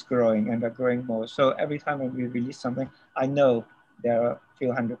 and it's growing, and we're growing more. So every time when we release something, I know there are a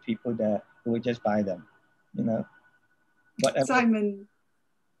few hundred people there who will just buy them, you know. Whatever. Simon.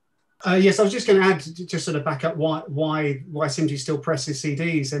 Yes, I was just going to add, just sort of back up why Simji still presses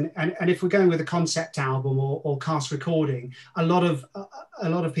CDs, and if we're going with a concept album or cast recording, a lot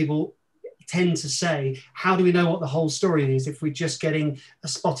of people tend to say, how do we know what the whole story is if we're just getting a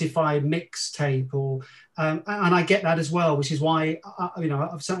Spotify mixtape? Or and I get that as well, which is why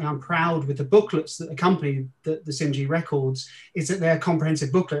I'm proud with the booklets that accompany the Simji records, is that they're a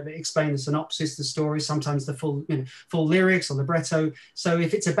comprehensive booklet that explain the synopsis, the story, sometimes the full lyrics or libretto. So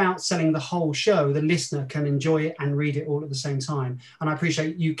if it's about selling the whole show, the listener can enjoy it and read it all at the same time. And I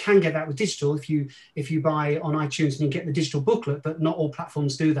appreciate you can get that with digital if you buy on iTunes and you get the digital booklet, but not all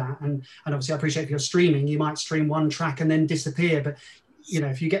platforms do that. And obviously I appreciate if you're streaming, you might stream one track and then disappear, but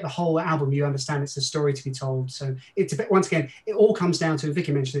if you get the whole album, you understand it's a story to be told. So it's a bit, once again, it all comes down to,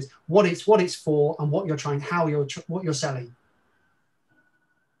 Vicky mentioned this, what it's for and what you're trying, what you're selling.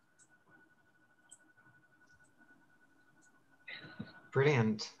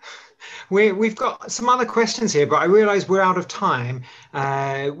 Brilliant. We've got some other questions here, but I realise we're out of time.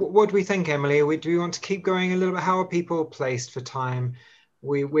 What do we think, Emily? Do we want to keep going a little bit? How are people placed for time?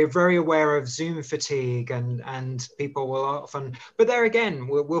 We're very aware of Zoom fatigue, and people will often, but there again,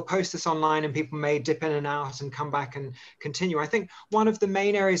 we'll post this online and people may dip in and out and come back and continue. I think one of the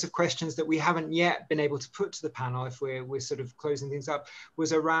main areas of questions that we haven't yet been able to put to the panel, if we're sort of closing things up,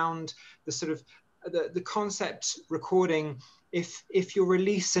 was around the sort of the concept recording. If you're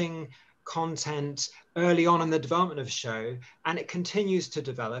releasing content early on in the development of a show and it continues to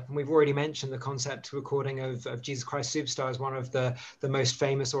develop, and we've already mentioned the concept recording of Jesus Christ Superstar as one of the most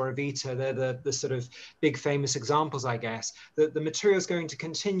famous, or Evita, they're the sort of big famous examples, I guess, that the material is going to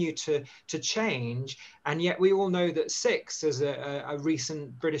continue to change. And yet we all know that Six is a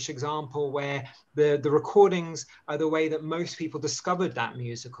recent British example where the recordings are the way that most people discovered that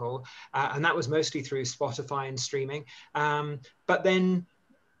musical, and that was mostly through Spotify and streaming. But then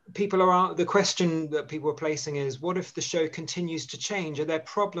the question that people are placing is, what if the show continues to change? Are there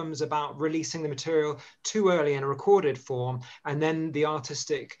problems about releasing the material too early in a recorded form, and then the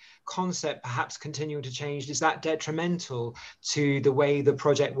artistic concept perhaps continuing to change? Is that detrimental to the way the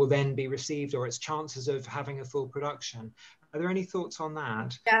project will then be received or its chances of having a full production? Are there any thoughts on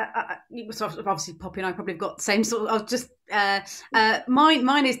that? Yeah, so obviously Poppy and I probably have got the same sort of,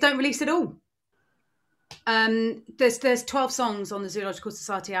 mine is don't release at all. There's 12 songs on the Zoological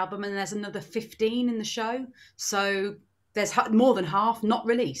Society album, and there's another 15 in the show, so there's more than half not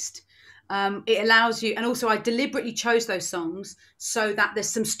released. It allows you, and also I deliberately chose those songs so that there's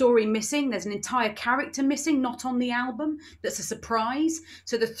some story missing. There's an entire character missing, not on the album. That's a surprise.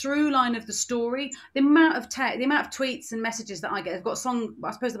 So the through line of the story, the amount of tweets and messages that I get. I've got a song.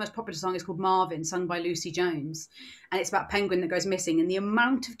 I suppose the most popular song is called Marvin, sung by Lucy Jones, and it's about a penguin that goes missing. And the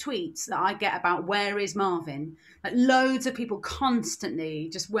amount of tweets that I get about where is Marvin, like loads of people constantly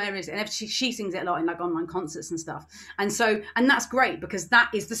just where is it? And she sings it a lot in like online concerts and stuff. And that's great because that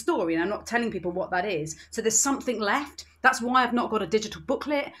is the story, and I'm not telling people what that is. So there's something left. That's why I've not got a digital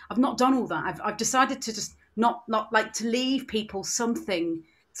booklet. I've not done all that. I've decided to just not like to leave people something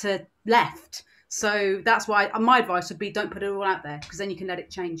to left. So that's why my advice would be don't put it all out there, because then you can let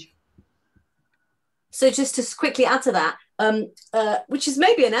it change. So just to quickly add to that, which is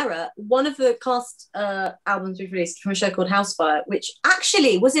maybe an error, one of the cast albums we've released from a show called Housefire, which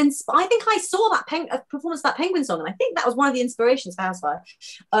actually was I think I saw that performance of that penguin song, and I think that was one of the inspirations for Housefire.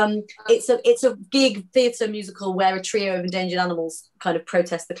 It's a gig theatre musical where a trio of endangered animals kind of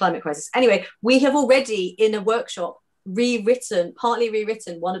protest the climate crisis. Anyway, we have already in a workshop partly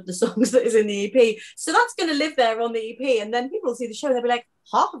rewritten one of the songs that is in the EP, so that's going to live there on the EP, and then people will see the show, they'll be like,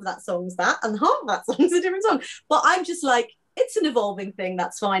 half of that song's that and half of that song's a different song. But I'm just like, it's an evolving thing,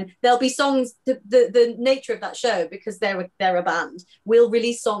 that's fine. There'll be songs, the nature of that show, because they're a band, will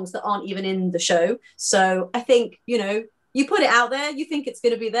release songs that aren't even in the show. So I think, you put it out there, you think it's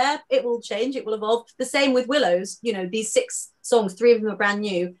going to be there, it will change, it will evolve. The same with Willows, these 6 songs, 3 of them are brand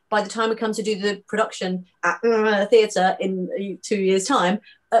new. By the time we come to do the production at theatre in 2 years' time,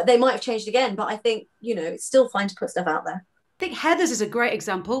 they might have changed again. But I think, it's still fine to put stuff out there. I think Heather's is a great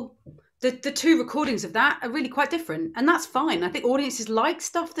example. The 2 recordings of that are really quite different, and that's fine. I think audiences like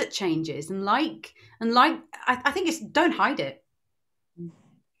stuff that changes and I think don't hide it.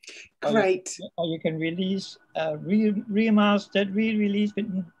 Great. Or you can release remastered, re-release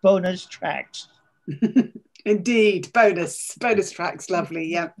with bonus tracks. Indeed, bonus tracks, lovely.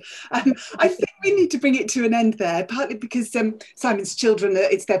 Yeah, I think we need to bring it to an end there, partly because Simon's children,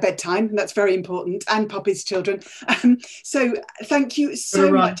 it's their bedtime, and that's very important, and Poppy's children. So thank you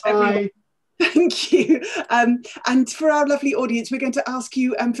so much, everyone. Thank you. And for our lovely audience, we're going to ask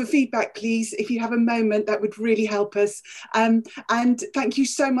you for feedback, please. If you have a moment, that would really help us. And thank you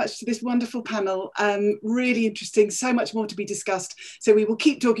so much to this wonderful panel. Really interesting, so much more to be discussed. So we will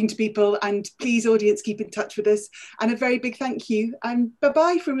keep talking to people, and please, audience, keep in touch with us. And a very big thank you. And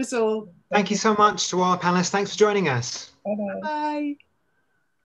bye-bye from us all. Thank you so much to our panelists. Thanks for joining us. Bye-bye. Bye.